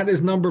 So that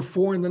is number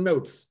 4 in the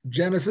notes,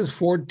 Genesis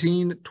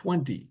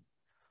 14:20.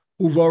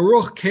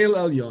 Uvaruch kel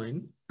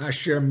elyon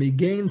asher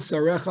migain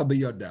sarecha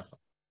biyodecha.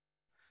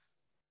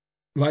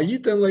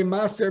 Vayitem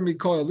le'maser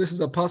mikoil. This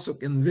is a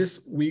pasuk in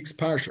this week's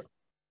parsha.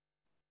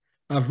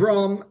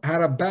 Avram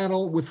had a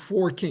battle with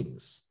 4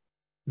 kings.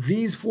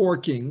 These 4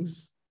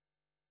 kings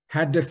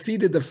had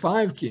defeated the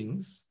 5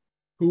 kings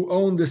who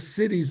owned the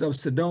cities of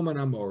Sodom and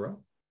Amorah.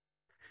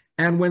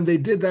 And when they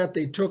did that,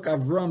 they took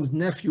Avram's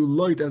nephew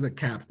Lot as a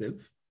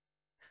captive.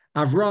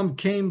 Avram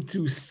came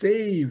to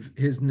save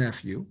his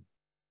nephew.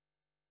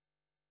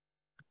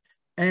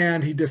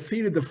 and he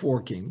defeated the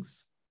four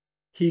kings.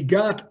 He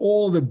got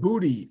all the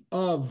booty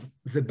of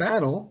the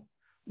battle,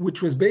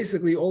 which was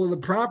basically all of the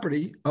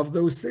property of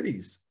those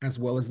cities, as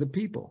well as the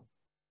people.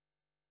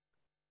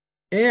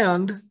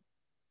 And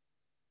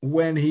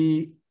when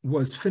he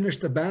was finished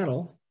the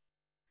battle,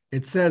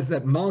 it says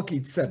that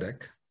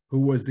Malki-Tzedek, who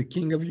was the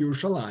king of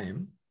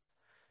Yerushalayim,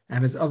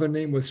 and his other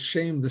name was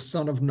Shem, the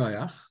son of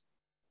Noach,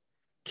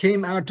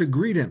 came out to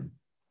greet him.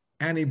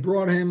 And he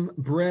brought him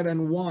bread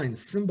and wine,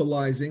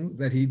 symbolizing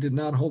that he did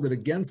not hold it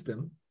against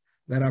him,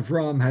 that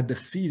Avram had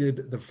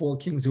defeated the four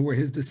kings who were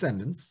his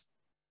descendants.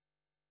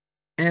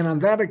 And on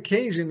that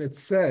occasion, it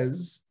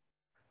says,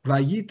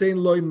 Vayitein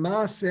loy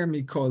maaser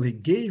mikol, he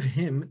gave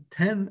him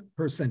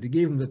 10%, he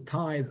gave him the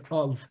tithe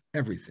of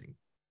everything.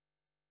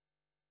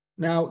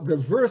 Now, the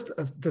verse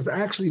does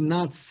actually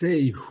not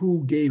say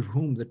who gave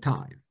whom the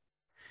tithe.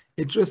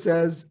 It just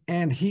says,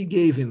 and he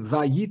gave him,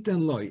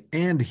 Vayitein loy,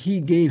 and he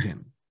gave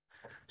him.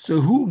 So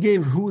who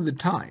gave who the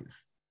tithe?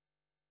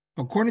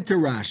 According to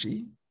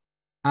Rashi,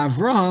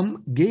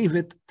 Avram gave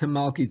it to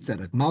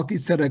Malki-Tzedek.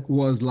 Malki-Tzedek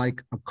was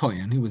like a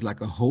Kohen. He was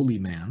like a holy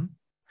man.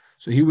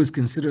 So he was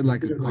considered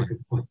like a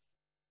Kohen.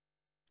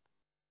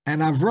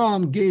 And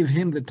Avram gave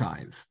him the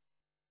tithe.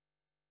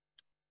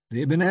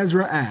 The Ibn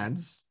Ezra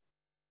adds,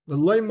 there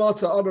was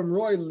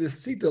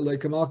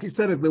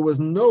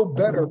no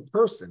better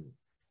person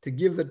to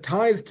give the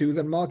tithe to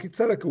than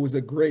Malki-Tzedek, who was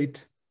a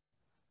great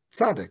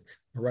tzaddik,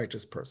 a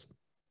righteous person.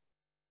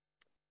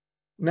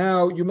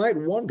 Now, you might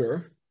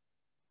wonder,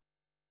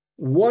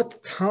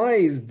 what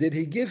tithe did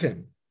he give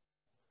him?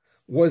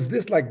 Was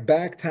this like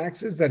back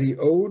taxes that he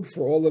owed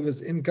for all of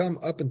his income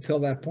up until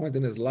that point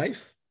in his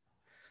life?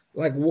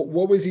 Like,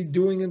 what was he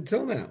doing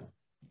until now?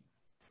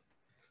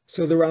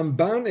 So the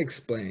Ramban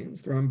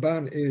explains, the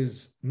Ramban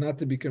is not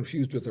to be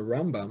confused with the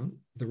Rambam.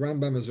 The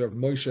Rambam is Rav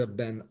Moshe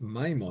ben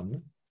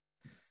Maimon,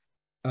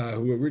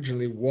 who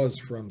originally was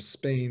from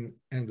Spain,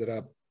 ended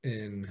up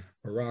in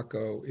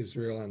Morocco,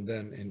 Israel, and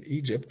then in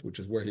Egypt, which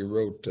is where he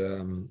wrote,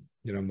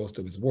 most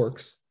of his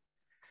works.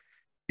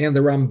 And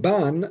the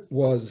Ramban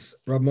was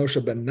Rav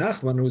Moshe ben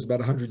Nachman, who was about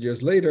 100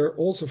 years later,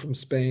 also from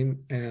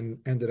Spain, and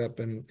ended up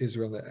in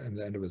Israel at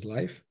the end of his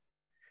life.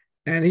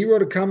 And he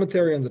wrote a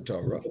commentary on the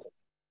Torah.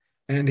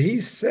 And he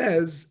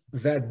says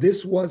that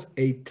this was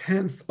a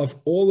tenth of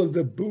all of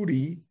the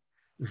booty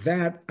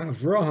that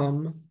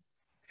Avraham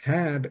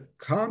had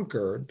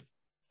conquered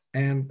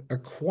and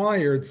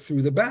acquired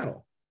through the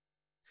battle.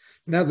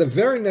 Now, the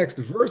very next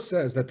verse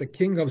says that the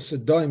king of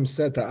Sodom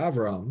said to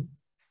Avraham,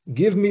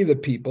 give me the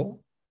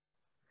people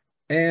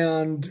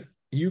and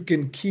you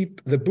can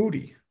keep the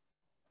booty.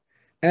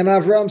 And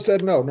Avraham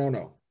said,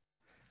 no.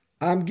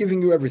 I'm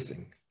giving you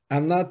everything.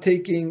 I'm not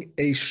taking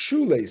a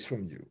shoelace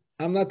from you.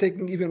 I'm not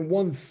taking even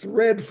one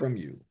thread from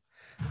you.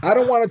 I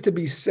don't want it to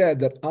be said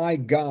that I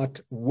got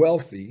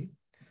wealthy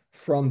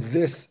from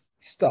this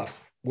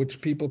stuff,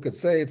 which people could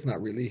say it's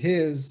not really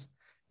his.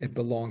 It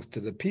belongs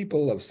to the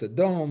people of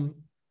Sodom,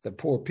 the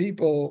poor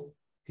people.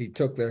 He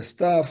took their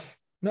stuff.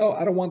 No,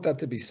 I don't want that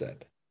to be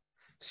said.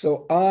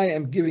 So I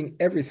am giving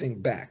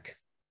everything back.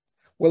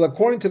 Well,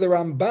 according to the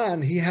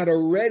Ramban, he had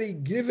already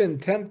given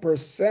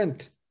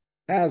 10%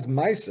 as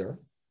Meiser,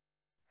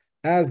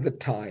 as the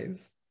tithe,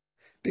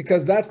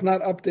 because that's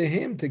not up to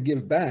him to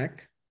give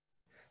back.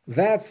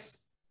 That's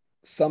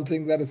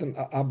something that is an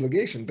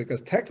obligation,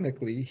 because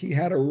technically he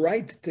had a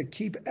right to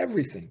keep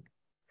everything.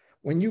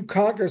 When you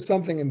conquer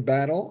something in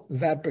battle,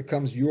 that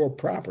becomes your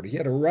property. He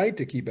had a right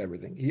to keep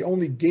everything. He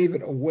only gave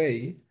it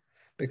away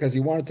because he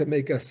wanted to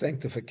make a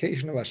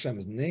sanctification of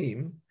Hashem's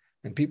name,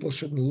 and people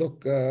shouldn't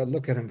look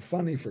at him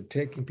funny for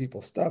taking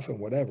people's stuff and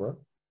whatever.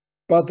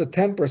 But the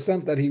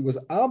 10% that he was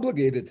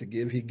obligated to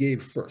give, he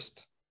gave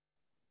first.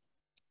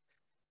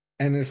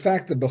 And in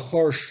fact, the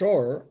Bechor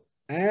Shor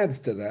adds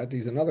to that,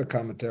 he's another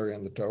commentary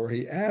on the Torah,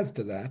 he adds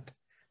to that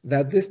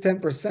this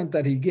 10%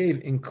 that he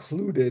gave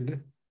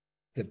included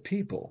the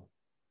people,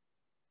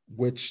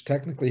 which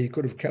technically he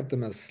could have kept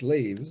them as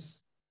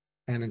slaves,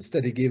 and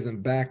instead he gave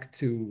them back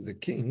to the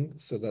king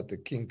so that the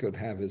king could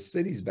have his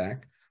cities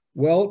back.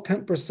 Well,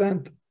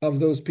 10% of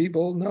those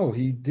people, no,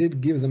 he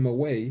did give them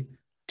away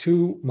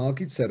to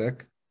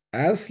Malki-Tzedek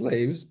as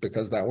slaves,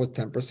 because that was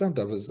 10%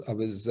 of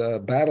his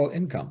battle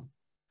income.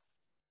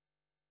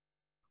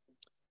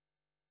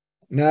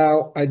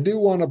 Now, I do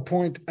want to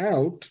point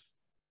out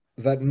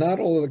that not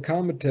all of the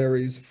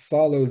commentaries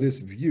follow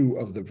this view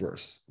of the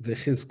verse. The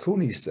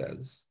Chizkuni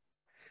says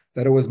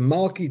that it was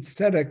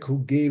Malki-Tzedek who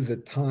gave the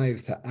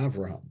tithe to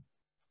Avraham.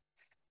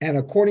 And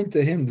according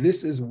to him,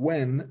 this is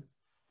when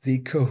the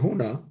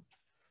kahuna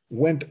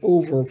went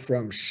over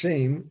from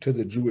Shem to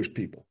the Jewish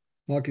people.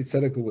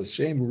 Malki-Tzedek, who was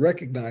Shem,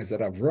 recognized that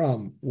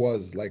Avraham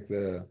was like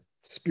the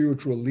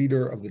spiritual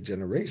leader of the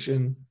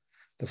generation,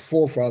 the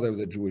forefather of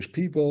the Jewish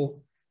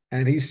people,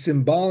 and he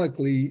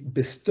symbolically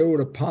bestowed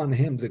upon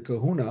him the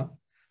kahuna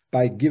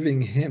by giving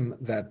him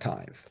that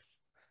tithe.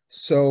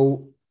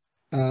 So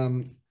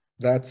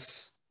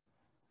that's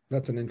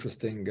an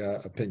interesting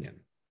opinion.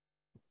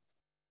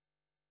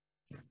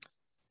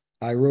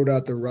 I wrote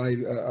out the right,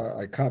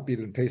 I copied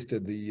and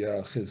pasted the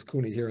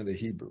Chizkuni here in the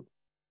Hebrew.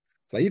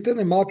 Vayitan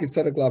Malki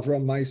Tzedek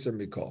Lavram Meiser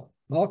Mikol.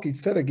 Malki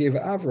Tzedek gave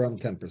Avram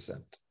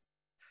 10%.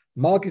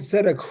 Malki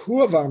Tzedek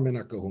Huavar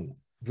Mina Kahuna.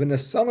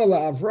 V'nesana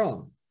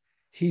LaAvram.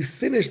 He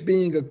finished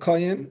being a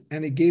Kohen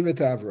and he gave it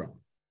to Avram.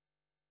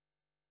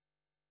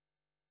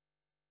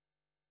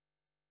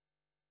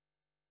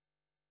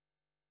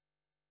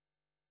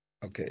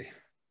 Okay.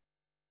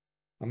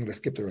 I'm going to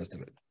skip the rest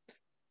of it.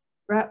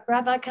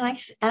 Rabbi, can I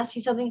ask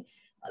you something?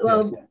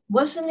 Well,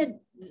 yes.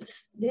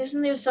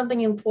 Isn't there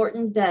something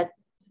important that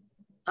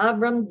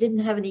Abram didn't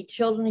have any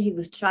children, he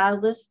was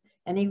childless,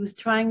 and he was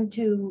trying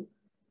to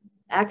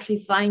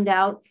actually find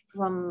out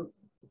from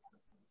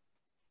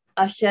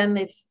Hashem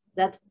if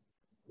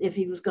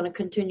he was going to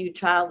continue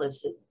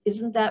childless.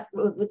 Isn't that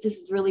what this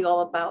is really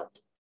all about?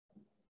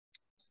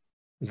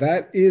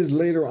 That is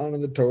later on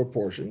in the Torah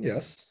portion,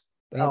 yes.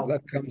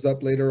 That comes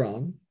up later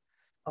on.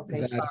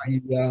 Okay,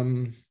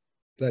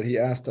 that he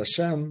asked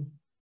Hashem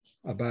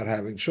about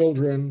having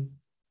children,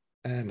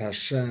 and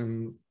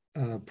Hashem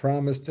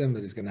promised him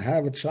that he's going to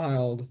have a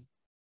child,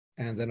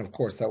 and then of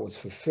course that was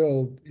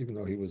fulfilled, even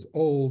though he was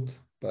old.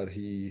 But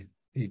he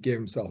gave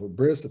himself a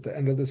bris at the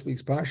end of this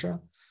week's parsha,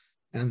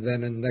 and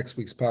then in next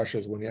week's parsha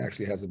is when he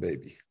actually has a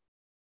baby.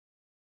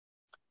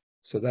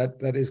 So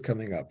that is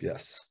coming up,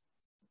 yes.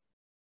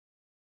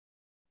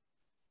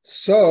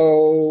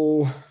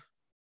 So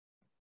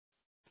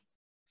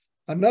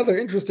another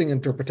interesting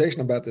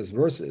interpretation about this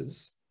verse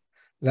is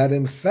that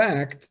in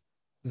fact,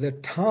 the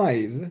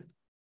tithe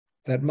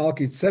that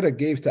Malki Tzedek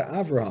gave to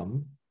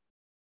Avraham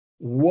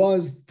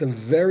was the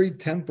very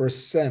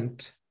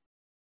 10%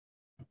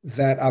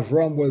 that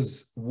Avram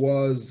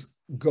was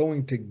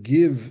going to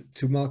give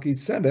to Malki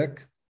Tzedek.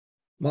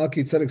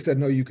 Malki Tzedek said,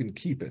 no, you can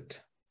keep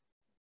it.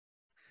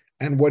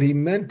 And what he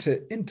meant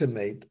to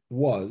intimate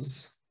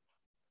was,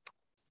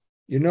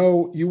 you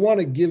want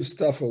to give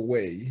stuff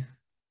away.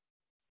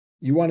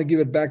 You want to give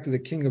it back to the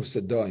king of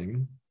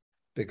Sodom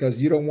because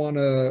you don't want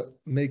to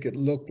make it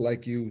look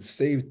like you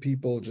saved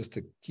people just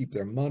to keep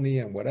their money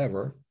and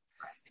whatever.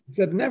 He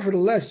said,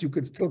 nevertheless, you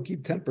could still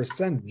keep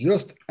 10%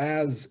 just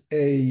as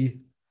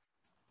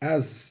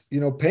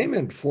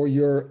payment for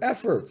your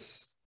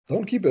efforts.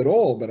 Don't keep it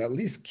all, but at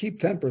least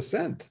keep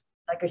 10%.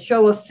 Like a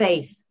show of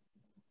faith.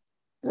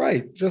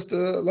 Right, just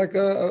like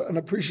an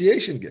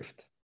appreciation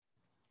gift.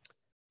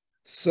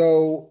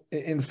 So,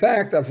 in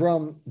fact,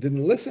 Avram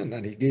didn't listen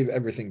and he gave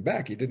everything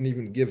back. He didn't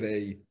even give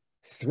a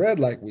thread,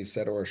 like we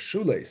said, or a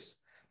shoelace.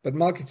 But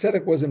Malki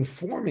Tzedek was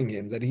informing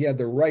him that he had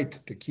the right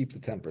to keep the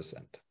 10%.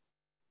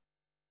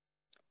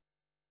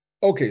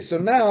 Okay, so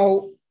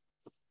now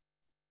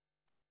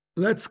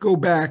let's go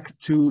back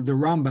to the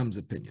Rambam's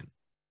opinion.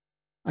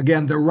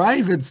 Again, the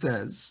Ravid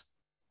says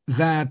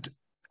that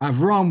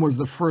Avram was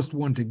the first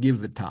one to give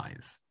the tithe.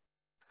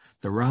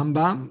 The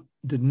Rambam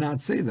did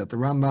not say that. The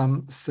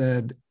Rambam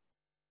said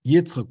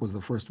Yitzchok was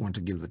the first one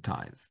to give the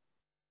tithe.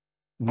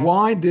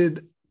 Why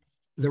did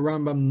the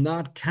Rambam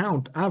not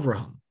count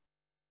Avraham?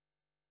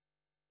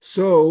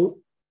 So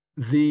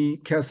the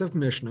Kesef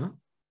Mishnah,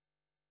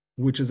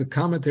 which is a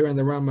commentary on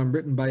the Rambam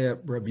written by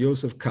Rabbi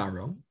Yosef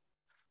Karo.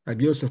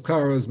 Rabbi Yosef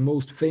Karo is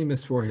most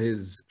famous for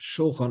his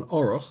Shulchan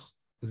Aruch,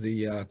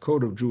 the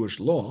Code of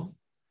Jewish Law,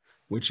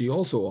 which he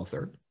also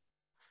authored.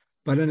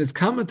 But in his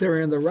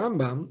commentary on the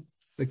Rambam,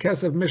 the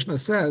Kesef Mishnah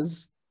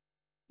says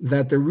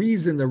that the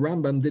reason the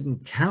Rambam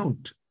didn't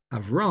count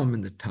Avram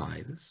in the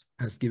tithes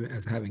as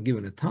having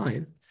given a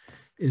tithe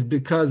is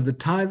because the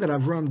tithe that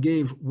Avram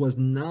gave was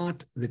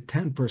not the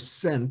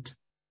 10%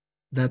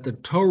 that the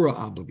Torah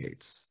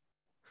obligates.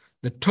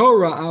 The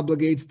Torah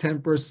obligates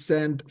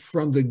 10%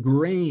 from the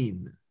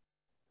grain.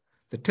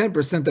 The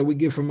 10% that we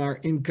give from our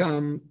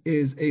income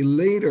is a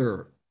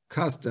later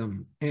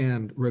custom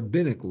and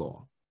rabbinic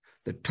law.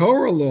 The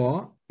Torah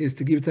law is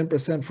to give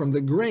 10% from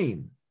the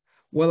grain.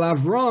 Well,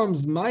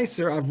 Avram's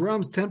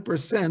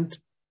 10%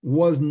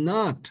 was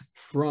not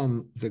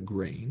from the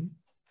grain.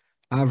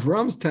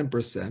 Avram's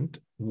 10%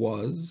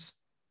 was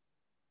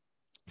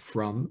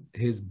from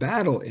his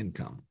battle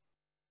income.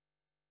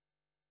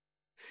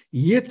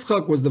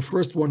 Yitzchok was the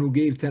first one who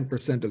gave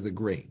 10% of the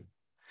grain.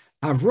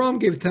 Avram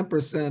gave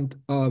 10%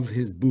 of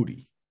his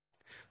booty.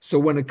 So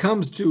when it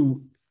comes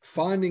to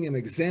finding an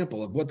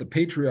example of what the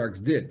patriarchs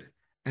did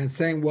and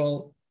saying,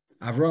 well,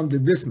 Avram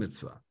did this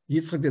mitzvah,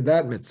 Yitzchak did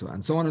that mitzvah,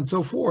 and so on and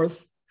so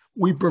forth,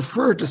 we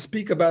prefer to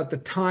speak about the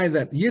tithe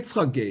that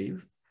Yitzchak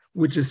gave,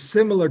 which is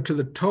similar to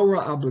the Torah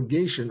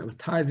obligation of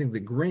tithing the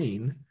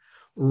grain,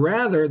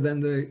 rather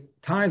than the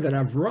tithe that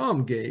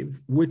Avram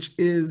gave, which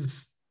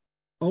is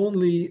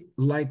only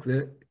like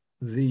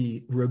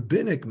the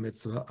rabbinic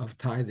mitzvah of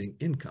tithing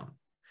income.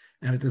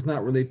 And it does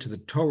not relate to the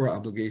Torah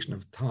obligation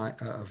of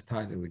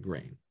tithing the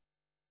grain.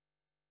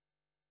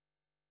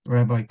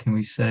 Rabbi, can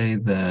we say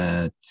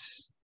that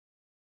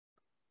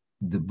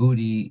the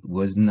booty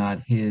was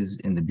not his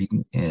in the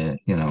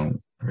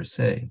beginning, per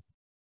se,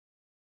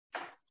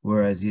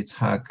 whereas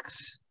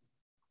Yitzchak's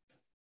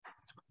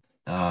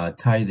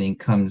tithing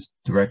comes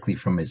directly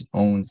from his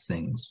own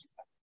things?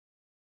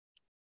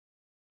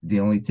 the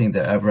only thing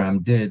that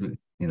Avram did,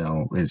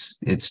 is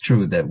it's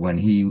true that when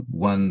he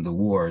won the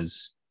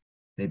wars,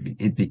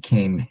 it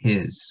became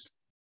his,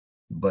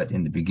 but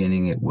in the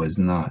beginning it was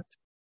not.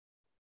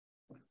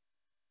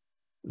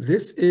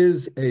 This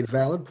is a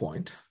valid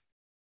point.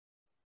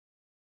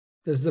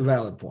 This is a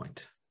valid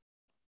point,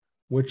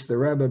 which the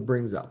Rebbe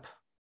brings up.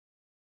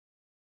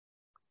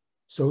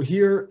 So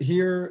here,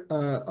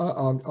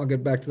 I'll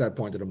get back to that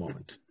point in a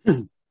moment.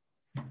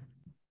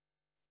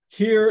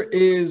 Here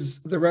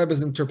is the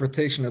Rebbe's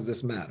interpretation of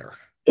this matter.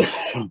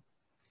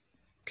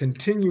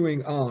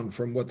 Continuing on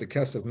from what the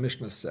Kesef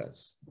Mishnah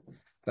says,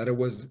 that it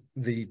was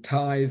the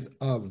tithe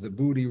of the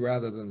booty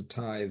rather than the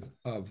tithe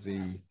of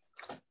the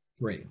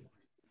grain.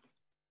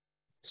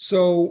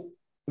 So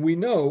we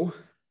know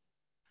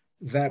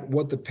that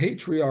what the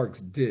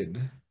patriarchs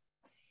did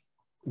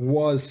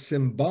was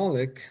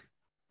symbolic.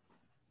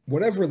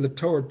 Whatever the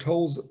Torah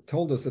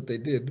told us that they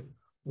did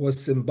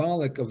was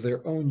symbolic of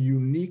their own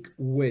unique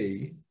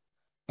way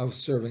of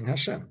serving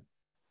Hashem.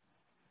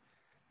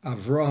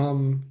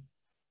 Avraham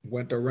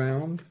went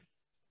around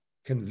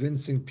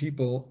convincing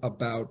people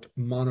about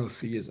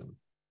monotheism.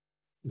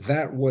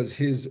 That was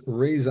his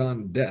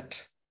raison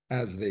d'etre,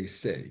 as they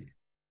say.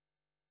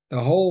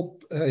 The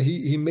whole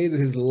he made it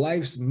his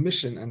life's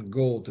mission and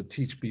goal to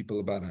teach people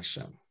about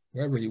Hashem.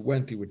 Wherever he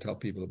went, he would tell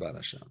people about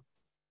Hashem.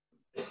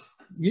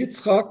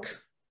 Yitzchok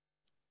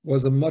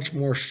was a much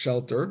more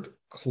sheltered,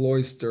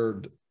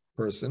 cloistered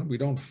person. We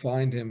don't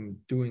find him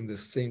doing the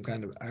same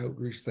kind of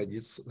outreach that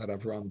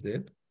Avraham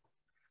did.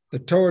 The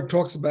Torah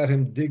talks about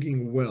him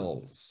digging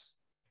wells.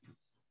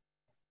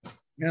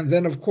 And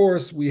then, of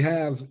course, we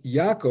have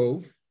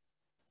Yaakov,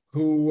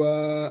 who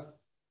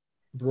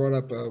brought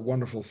up a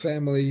wonderful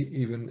family,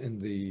 even in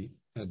the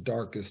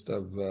darkest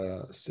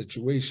of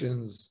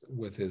situations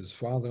with his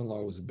father-in-law,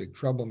 who was a big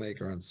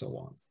troublemaker, and so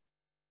on.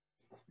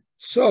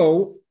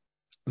 So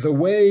the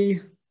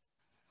way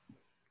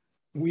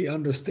we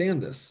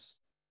understand this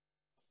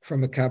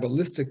from a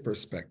Kabbalistic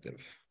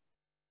perspective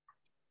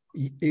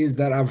is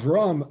that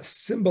Avram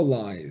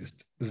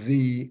symbolized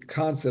the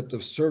concept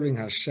of serving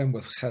Hashem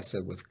with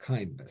chesed, with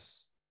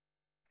kindness.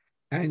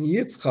 And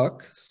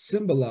Yitzchok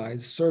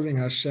symbolized serving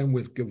Hashem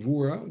with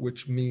gevura,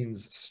 which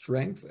means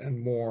strength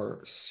and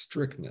more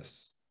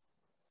strictness.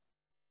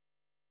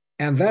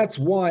 And that's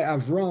why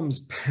Avram's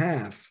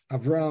path,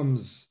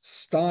 Avram's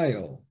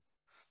style,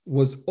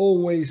 was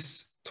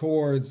always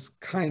towards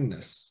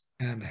kindness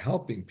and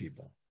helping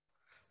people,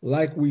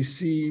 like we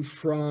see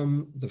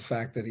from the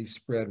fact that he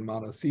spread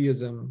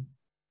monotheism,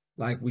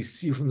 like we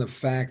see from the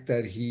fact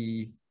that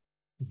he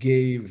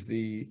gave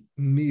the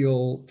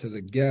meal to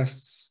the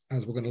guests,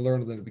 as we're going to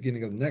learn at the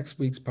beginning of next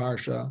week's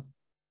parsha,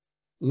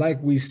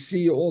 like we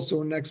see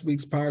also in next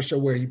week's parsha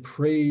where he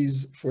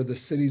prays for the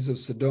cities of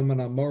Sodom and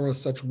Amorah,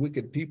 such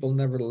wicked people.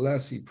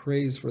 Nevertheless, he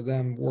prays for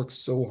them, works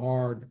so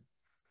hard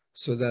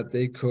so that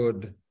they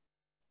could,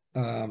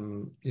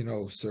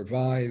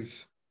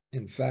 survive.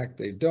 In fact,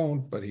 they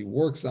don't, but he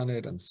works on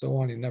it and so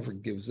on. He never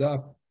gives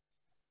up.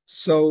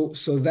 So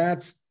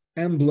that's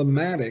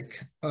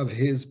emblematic of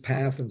his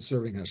path in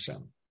serving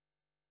Hashem.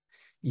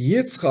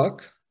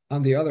 Yitzchok,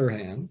 on the other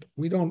hand,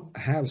 we don't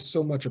have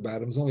so much about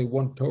him. There's only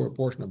one Torah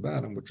portion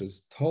about him, which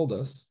is told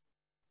us.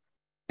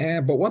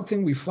 But one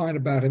thing we find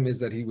about him is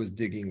that he was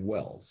digging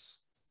wells.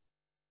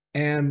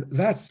 And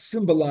that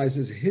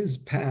symbolizes his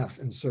path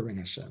in serving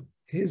Hashem.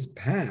 His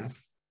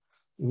path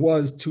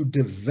was to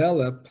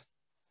develop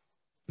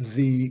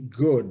the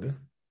good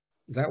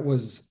that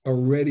was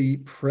already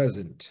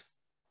present.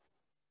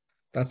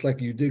 That's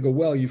like you dig a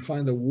well, you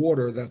find the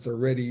water that's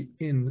already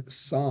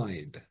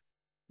inside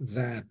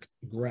that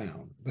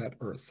ground, that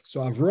earth.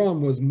 So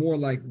Avram was more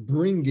like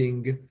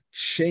bringing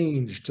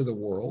change to the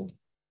world,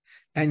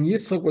 and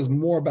Yitzchok was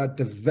more about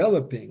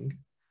developing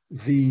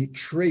the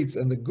traits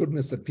and the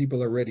goodness that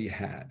people already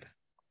had.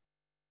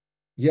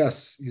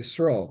 Yes,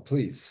 Yisrael,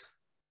 please.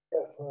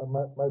 Yes,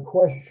 my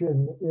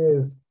question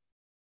is,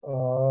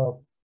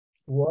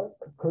 what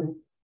could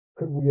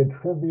we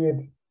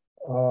attribute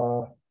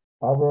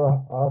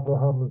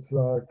Abraham's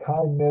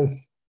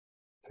kindness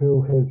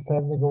to his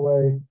sending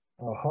away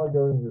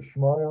Hagar and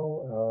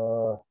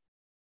Ishmael,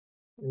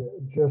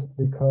 just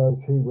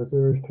because he was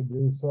urged to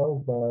do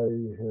so by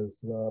his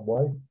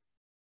wife?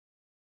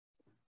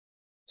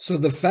 So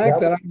the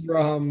fact that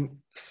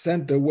Abraham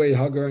sent away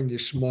Hagar and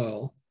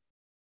Ishmael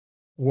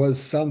was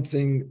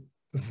something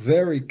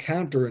very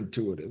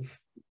counterintuitive,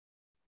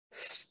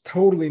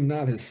 totally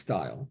not his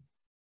style.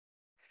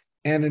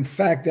 And in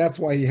fact, that's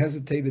why he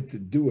hesitated to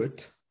do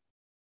it.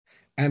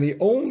 And he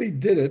only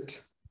did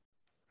it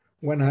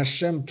when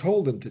Hashem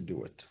told him to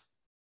do it.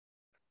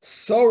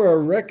 Sarah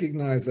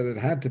recognized that it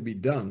had to be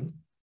done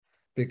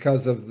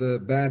because of the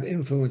bad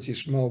influence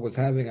Ishmael was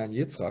having on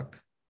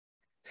Yitzchok.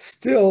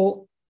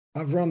 Still,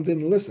 Avram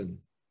didn't listen.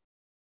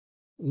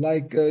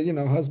 Like,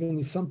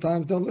 husbands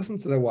sometimes don't listen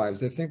to their wives.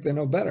 They think they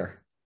know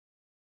better.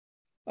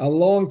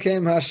 Along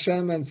came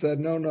Hashem and said,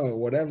 no,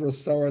 whatever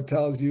Sarah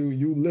tells you,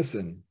 you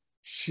listen.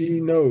 She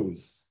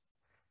knows.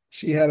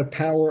 She had a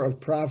power of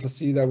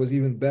prophecy that was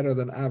even better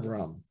than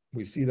Avram.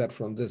 We see that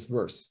from this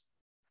verse.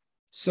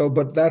 So,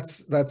 but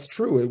that's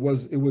true. It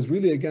was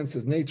really against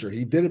his nature.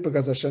 He did it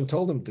because Hashem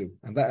told him to,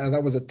 and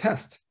that was a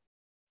test.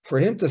 For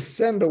him to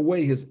send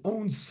away his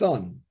own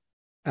son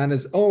and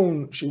his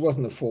own, she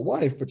wasn't a full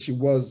wife, but she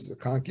was a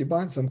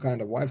concubine, some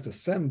kind of wife, to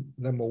send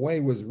them away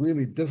was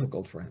really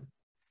difficult for him.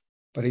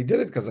 But he did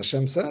it because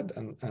Hashem said,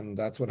 and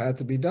that's what had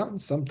to be done.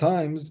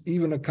 Sometimes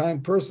even a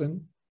kind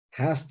person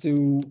has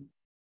to,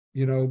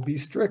 be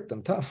strict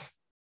and tough.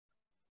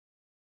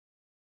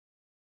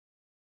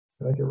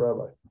 Thank you,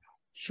 Rabbi.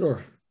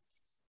 Sure.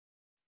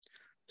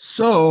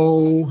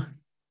 So,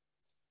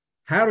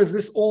 how does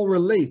this all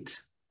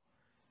relate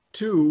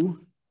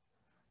to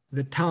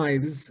the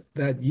tithes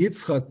that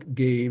Yitzchok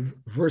gave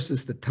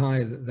versus the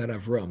tithe that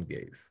Avram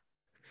gave?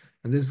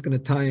 And this is going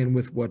to tie in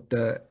with what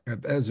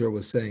Reb Ezra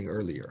was saying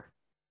earlier.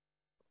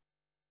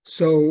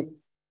 So,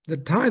 the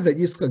tithe that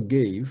Yitzchok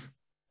gave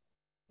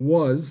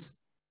was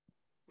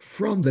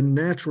from the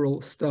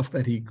natural stuff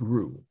that he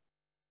grew.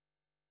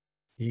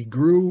 He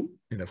grew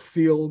in a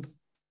field,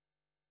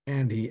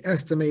 and he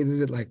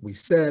estimated it, like we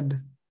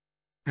said,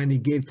 and he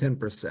gave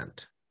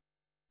 10%.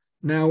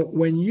 Now,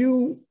 when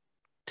you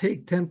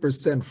take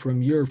 10%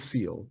 from your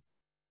field,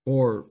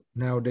 or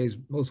nowadays,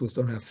 most of us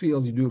don't have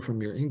fields, you do it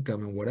from your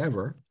income and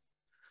whatever,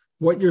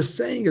 what you're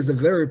saying is a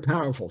very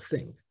powerful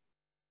thing.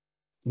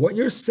 What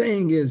you're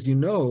saying is,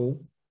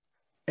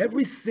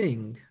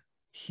 everything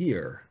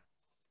here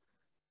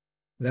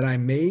that I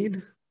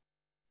made,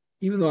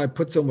 even though I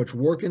put so much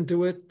work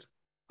into it,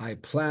 I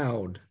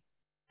plowed,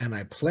 and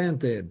I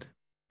planted,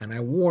 and I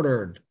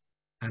watered,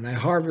 and I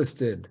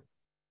harvested,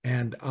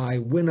 and I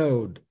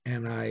winnowed,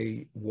 and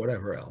I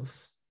whatever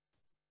else.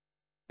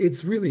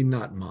 It's really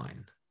not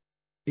mine.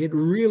 It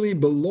really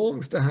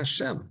belongs to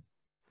Hashem,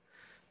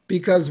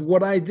 because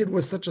what I did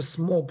was such a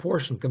small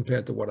portion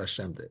compared to what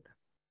Hashem did.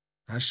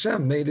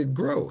 Hashem made it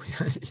grow.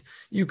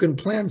 You can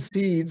plant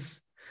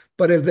seeds,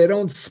 but if they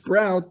don't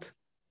sprout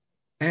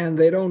and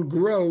they don't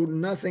grow,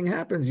 nothing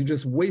happens. You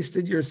just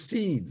wasted your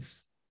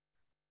seeds.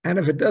 And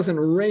if it doesn't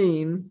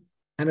rain,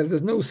 and if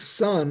there's no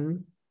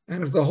sun,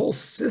 and if the whole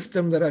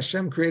system that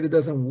Hashem created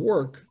doesn't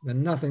work,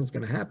 then nothing's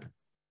going to happen.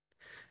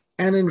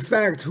 And in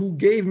fact, who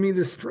gave me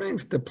the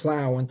strength to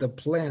plow and to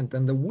plant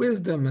and the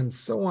wisdom and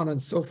so on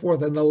and so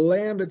forth, and the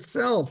land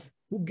itself,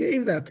 who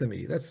gave that to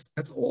me? That's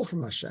all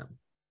from Hashem.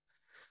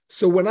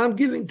 So when I'm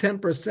giving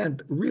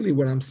 10%, really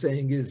what I'm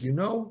saying is,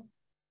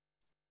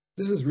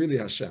 this is really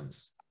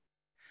Hashem's.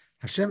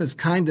 Hashem is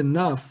kind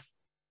enough,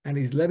 and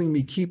he's letting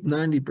me keep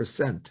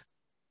 90%.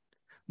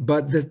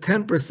 But the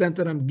 10%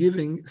 that I'm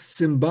giving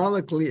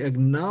symbolically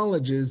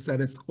acknowledges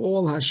that it's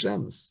all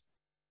Hashem's.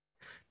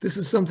 This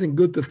is something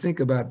good to think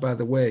about, by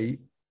the way,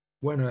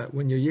 when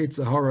your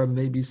Yetzer Hara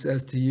maybe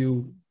says to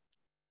you,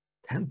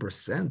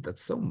 10%,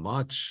 that's so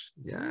much.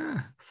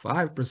 Yeah,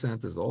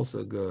 5% is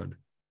also good,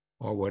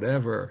 or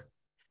whatever.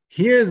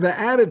 Here's the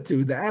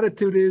attitude. The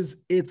attitude is,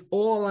 it's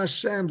all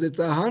Hashem's. It's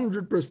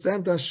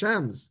 100%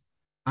 Hashem's.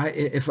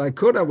 If I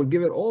could, I would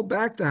give it all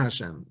back to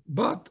Hashem.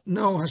 But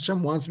no,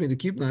 Hashem wants me to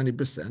keep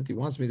 90%. He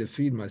wants me to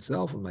feed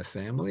myself and my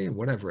family and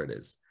whatever it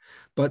is.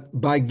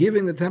 But by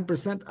giving the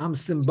 10%, I'm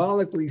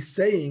symbolically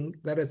saying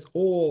that it's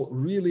all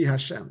really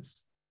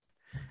Hashem's.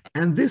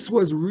 And this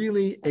was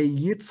really a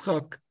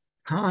Yitzchok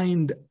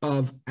kind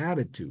of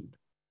attitude,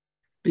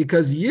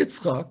 because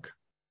Yitzchok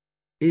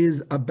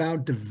is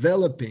about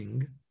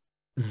developing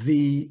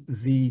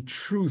the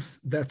truth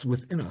that's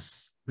within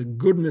us, the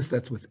goodness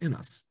that's within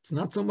us. It's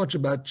not so much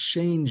about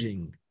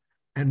changing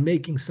and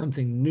making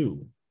something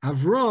new.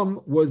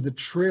 Avram was the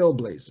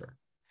trailblazer.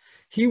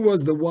 He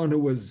was the one who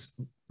was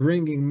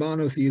bringing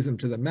monotheism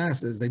to the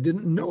masses. They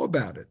didn't know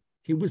about it.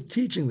 He was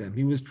teaching them.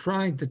 He was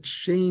trying to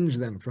change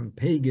them from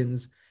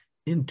pagans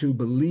into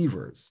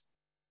believers.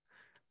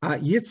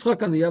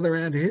 Yitzchok, on the other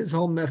hand, his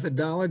whole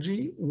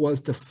methodology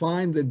was to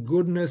find the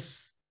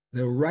goodness,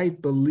 the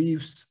right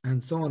beliefs,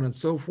 and so on and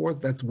so forth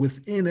that's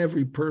within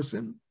every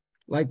person,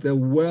 like the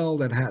well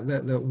that has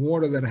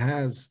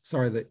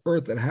the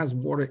earth that has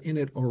water in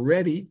it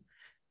already,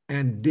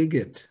 and dig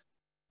it,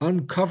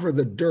 uncover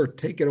the dirt,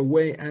 take it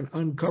away, and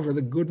uncover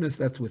the goodness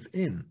that's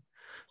within.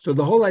 So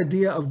the whole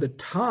idea of the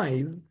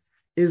tithe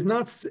is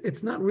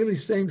it's not really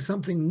saying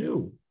something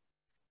new.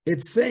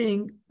 It's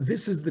saying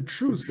this is the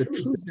truth. The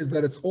truth is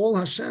that it's all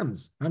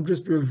Hashem's. I'm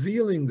just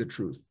revealing the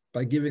truth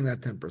by giving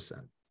that 10%.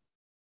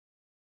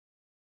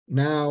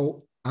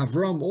 Now,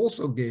 Avram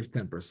also gave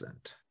 10%.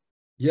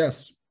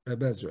 Yes,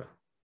 Reb Ezra.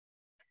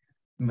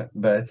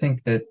 But I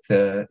think that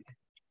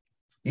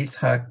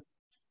Yitzchak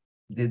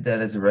did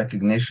that as a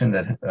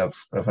recognition of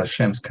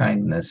Hashem's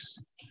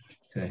kindness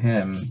to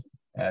him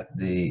at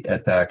the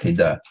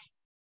Akedah,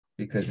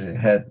 because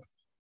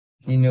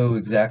he knew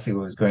exactly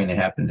what was going to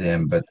happen to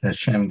him, but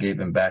Hashem gave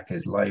him back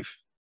his life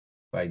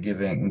by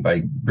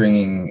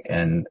bringing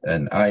an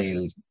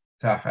Ayil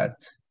Tahat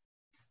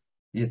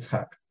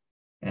Yitzchak.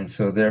 And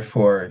so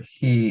therefore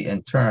he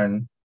in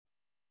turn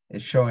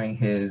is showing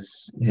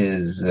his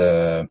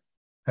Hakarat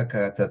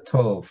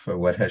Tov for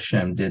what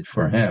Hashem did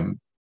for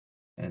him.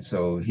 And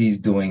so he's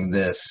doing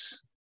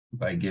this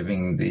by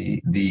giving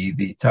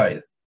the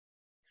tithe.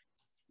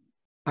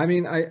 I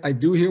mean, I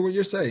do hear what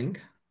you're saying.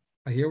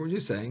 I hear what you're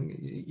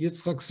saying.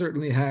 Yitzchok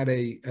certainly had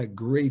a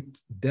great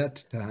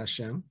debt to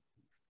Hashem.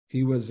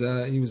 He was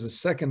a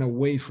second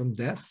away from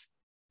death,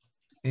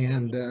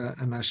 and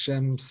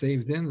Hashem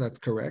saved him. That's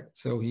correct.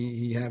 So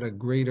he had a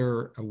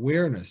greater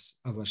awareness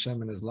of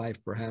Hashem in his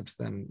life, perhaps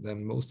than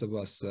most of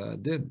us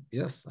did.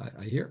 Yes,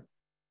 I hear.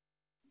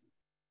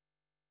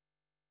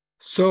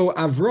 So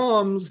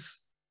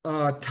Avram's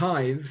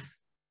tithe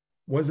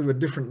was of a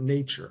different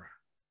nature.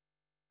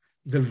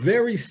 The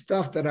very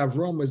stuff that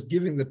Avram was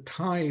giving the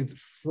tithe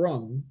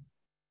from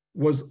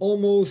was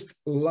almost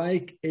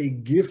like a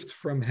gift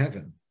from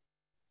heaven.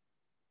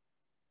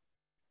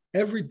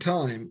 Every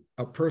time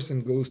a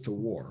person goes to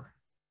war,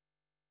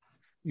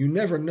 you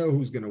never know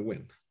who's going to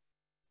win.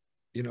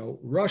 You know,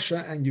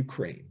 Russia and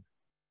Ukraine.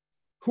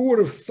 Who would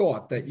have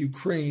thought that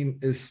Ukraine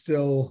is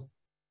still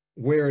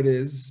where it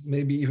is,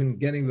 maybe even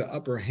getting the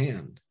upper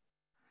hand?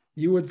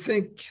 You would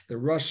think the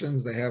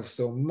Russians, they have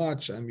so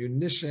much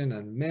ammunition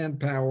and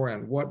manpower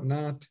and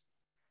whatnot.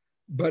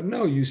 But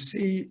no, you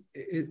see,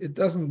 it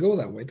doesn't go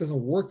that way. It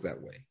doesn't work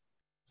that way.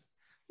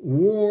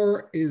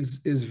 War is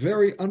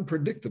very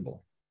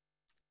unpredictable.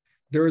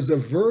 There is a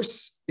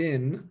verse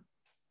in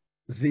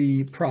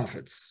the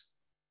prophets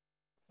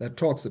that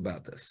talks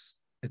about this.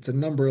 It's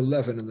in number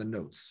 11 in the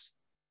notes.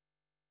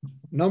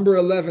 Number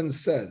 11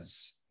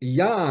 says,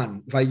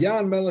 Vayan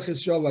melech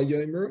Yisrael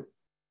vayomer,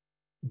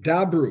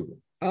 dabru.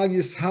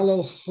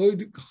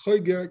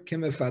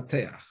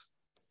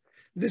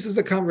 This is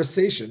a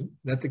conversation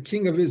that the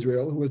king of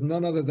Israel, who was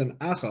none other than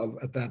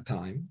Achav at that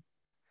time,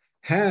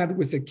 had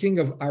with the king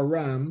of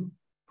Aram,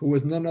 who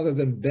was none other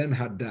than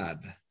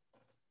Ben-Hadad.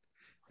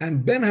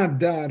 And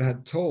Ben-Hadad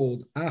had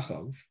told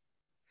Achav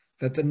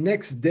that the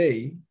next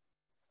day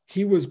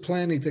he was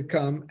planning to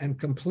come and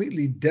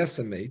completely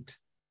decimate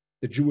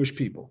the Jewish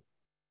people.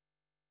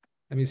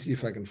 Let me see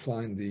if I can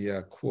find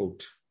the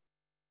quote.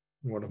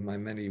 One of my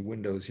many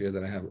windows here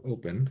that I have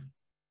open,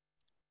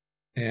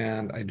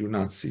 and I do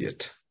not see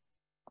it.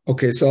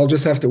 Okay, so I'll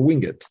just have to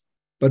wing it.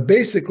 But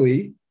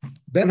basically,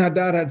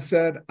 Ben-Hadad had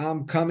said,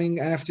 I'm coming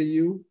after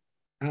you.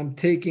 I'm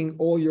taking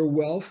all your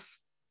wealth.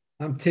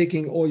 I'm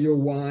taking all your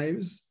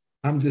wives.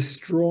 I'm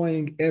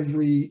destroying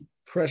every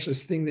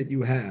precious thing that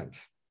you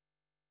have.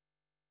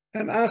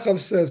 And Achav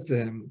says to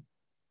him,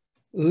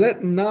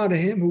 let not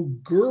him who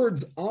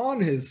girds on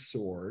his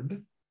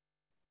sword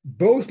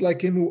boast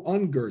like him who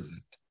ungirds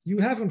it. You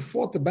haven't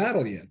fought the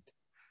battle yet.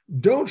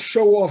 Don't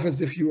show off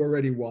as if you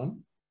already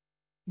won.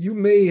 You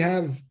may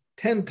have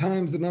 10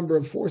 times the number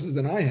of forces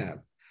than I have,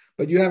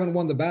 but you haven't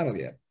won the battle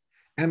yet.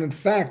 And in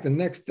fact, the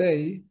next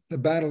day, the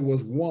battle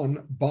was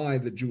won by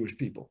the Jewish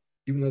people,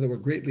 even though they were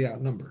greatly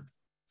outnumbered.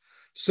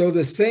 So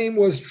the same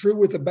was true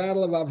with the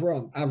battle of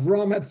Avram.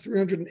 Avram had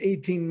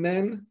 318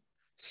 men.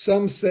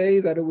 Some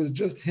say that it was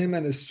just him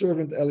and his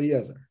servant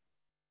Eliezer.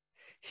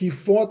 He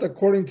fought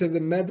according to the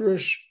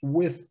Medrash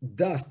with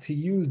dust. He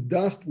used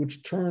dust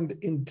which turned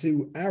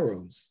into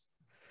arrows.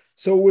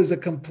 So it was a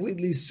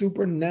completely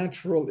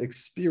supernatural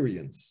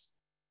experience.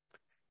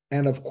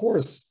 And of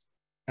course,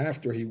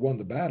 after he won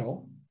the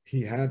battle,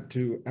 he had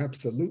to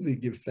absolutely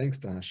give thanks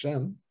to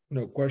Hashem,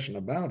 no question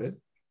about it,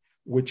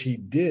 which he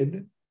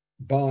did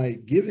by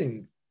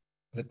giving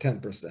the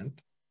 10%.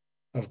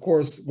 Of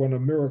course, when a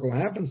miracle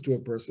happens to a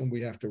person,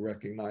 we have to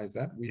recognize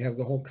that. We have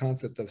the whole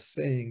concept of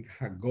saying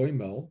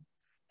Hagoimel,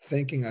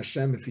 thanking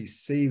Hashem if he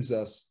saves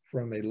us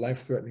from a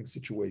life-threatening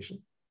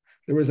situation.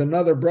 There is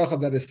another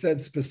bracha that is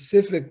said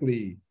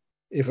specifically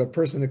if a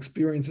person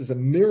experiences a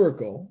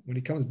miracle, when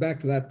he comes back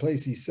to that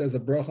place, he says a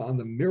bracha on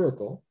the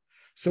miracle.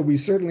 So we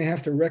certainly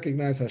have to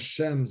recognize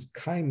Hashem's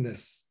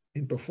kindness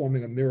in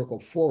performing a miracle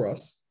for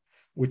us,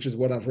 which is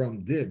what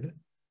Avram did.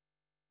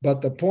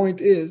 But the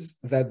point is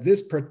that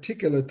this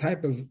particular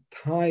type of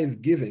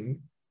tithe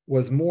giving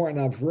was more an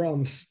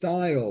Avram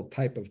style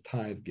type of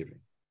tithe giving.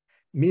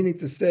 Meaning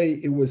to say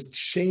it was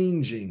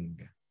changing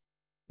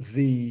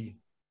the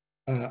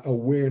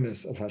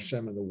awareness of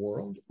Hashem in the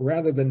world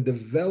rather than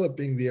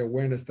developing the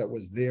awareness that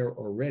was there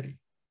already.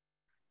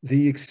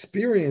 The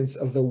experience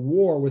of the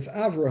war with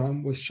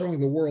Abraham was showing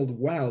the world,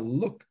 wow,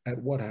 look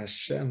at what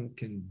Hashem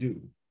can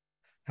do.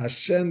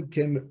 Hashem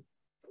can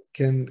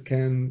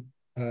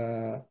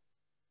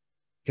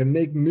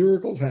make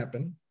miracles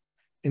happen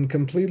in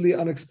completely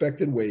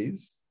unexpected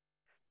ways.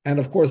 And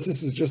of course,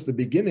 this was just the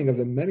beginning of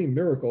the many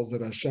miracles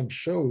that Hashem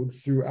showed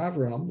through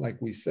Avraham,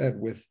 like we said,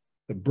 with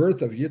the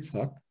birth of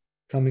Yitzchok,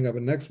 coming up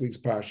in next week's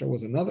parsha,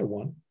 was another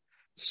one.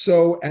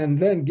 So, and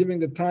then giving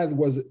the tithe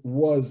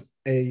was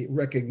a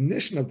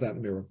recognition of that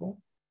miracle,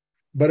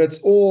 but it's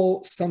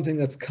all something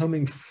that's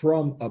coming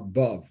from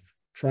above,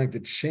 trying to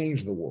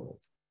change the world.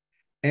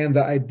 And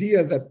the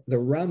idea that the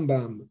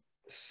Rambam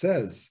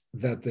says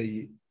that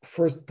the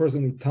first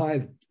person who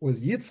tithed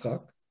was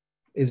Yitzchok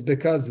is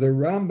because the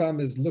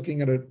Rambam is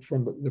looking at it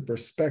from the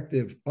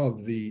perspective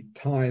of the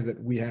tithe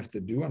that we have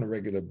to do on a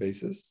regular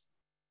basis,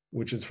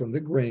 which is from the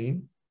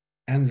grain.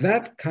 And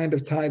that kind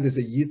of tithe is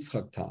a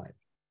Yitzchok tithe.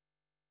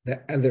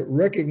 and that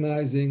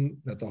recognizing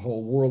that the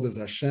whole world is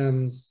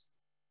Hashem's,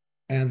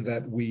 and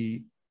that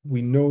we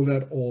know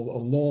that all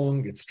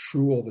along, it's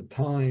true all the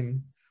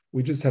time.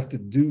 We just have to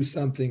do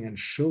something and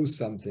show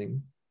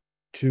something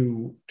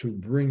to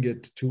bring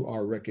it to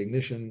our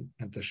recognition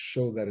and to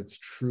show that it's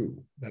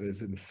true, that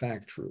is in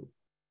fact true.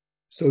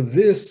 So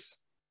this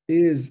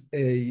is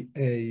a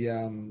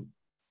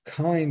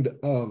kind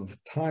of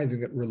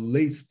tithing that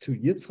relates to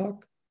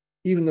Yitzchok,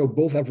 even though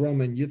both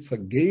Avram and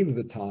Yitzchok gave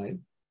the tithe,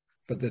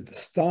 but that the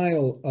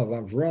style of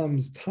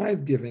Avram's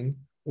tithe giving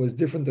was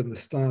different than the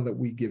style that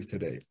we give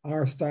today.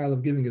 Our style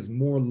of giving is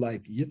more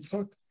like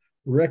Yitzchok,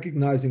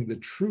 recognizing the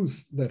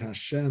truth that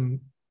Hashem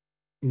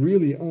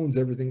really owns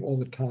everything all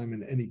the time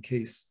in any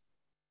case,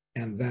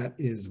 and that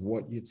is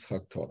what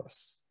Yitzchok taught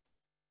us.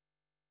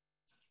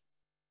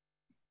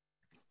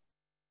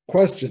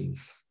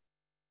 Questions?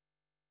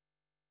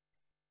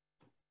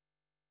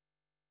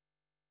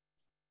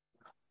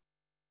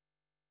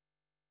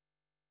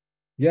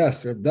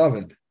 Yes, Reb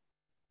David.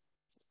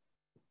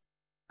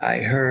 I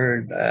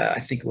heard, I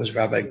think it was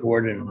Rabbi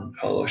Gordon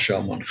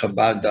Olosham on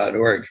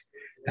Chabad.org,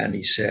 and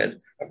he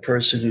said a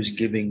person who's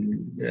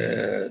giving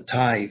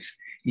tithe,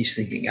 he's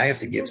thinking, I have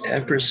to give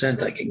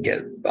 10%, I can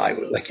get by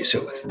with, like you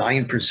said, with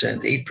 9%,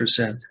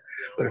 8%.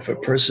 But if a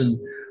person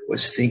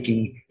was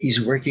thinking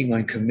he's working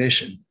on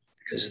commission,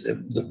 because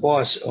the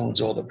boss owns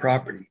all the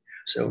property.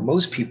 So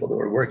most people that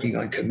are working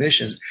on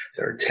commission,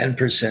 they're 10%,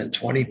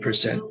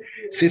 20%,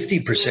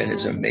 50%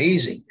 is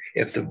amazing.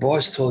 If the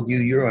boss told you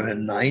you're on a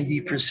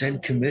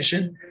 90%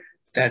 commission,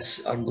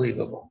 that's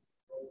unbelievable.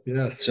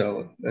 Yes.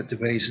 So that the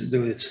ways to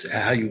do it's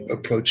how you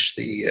approach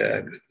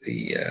the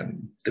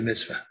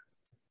mitzvah.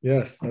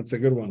 Yes, that's a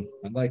good one.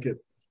 I like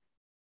it.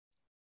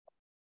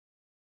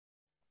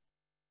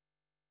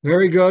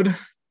 Very good.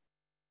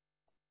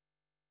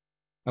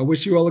 I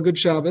wish you all a good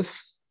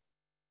Shabbos.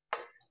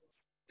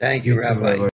 Thank you, Rabbi.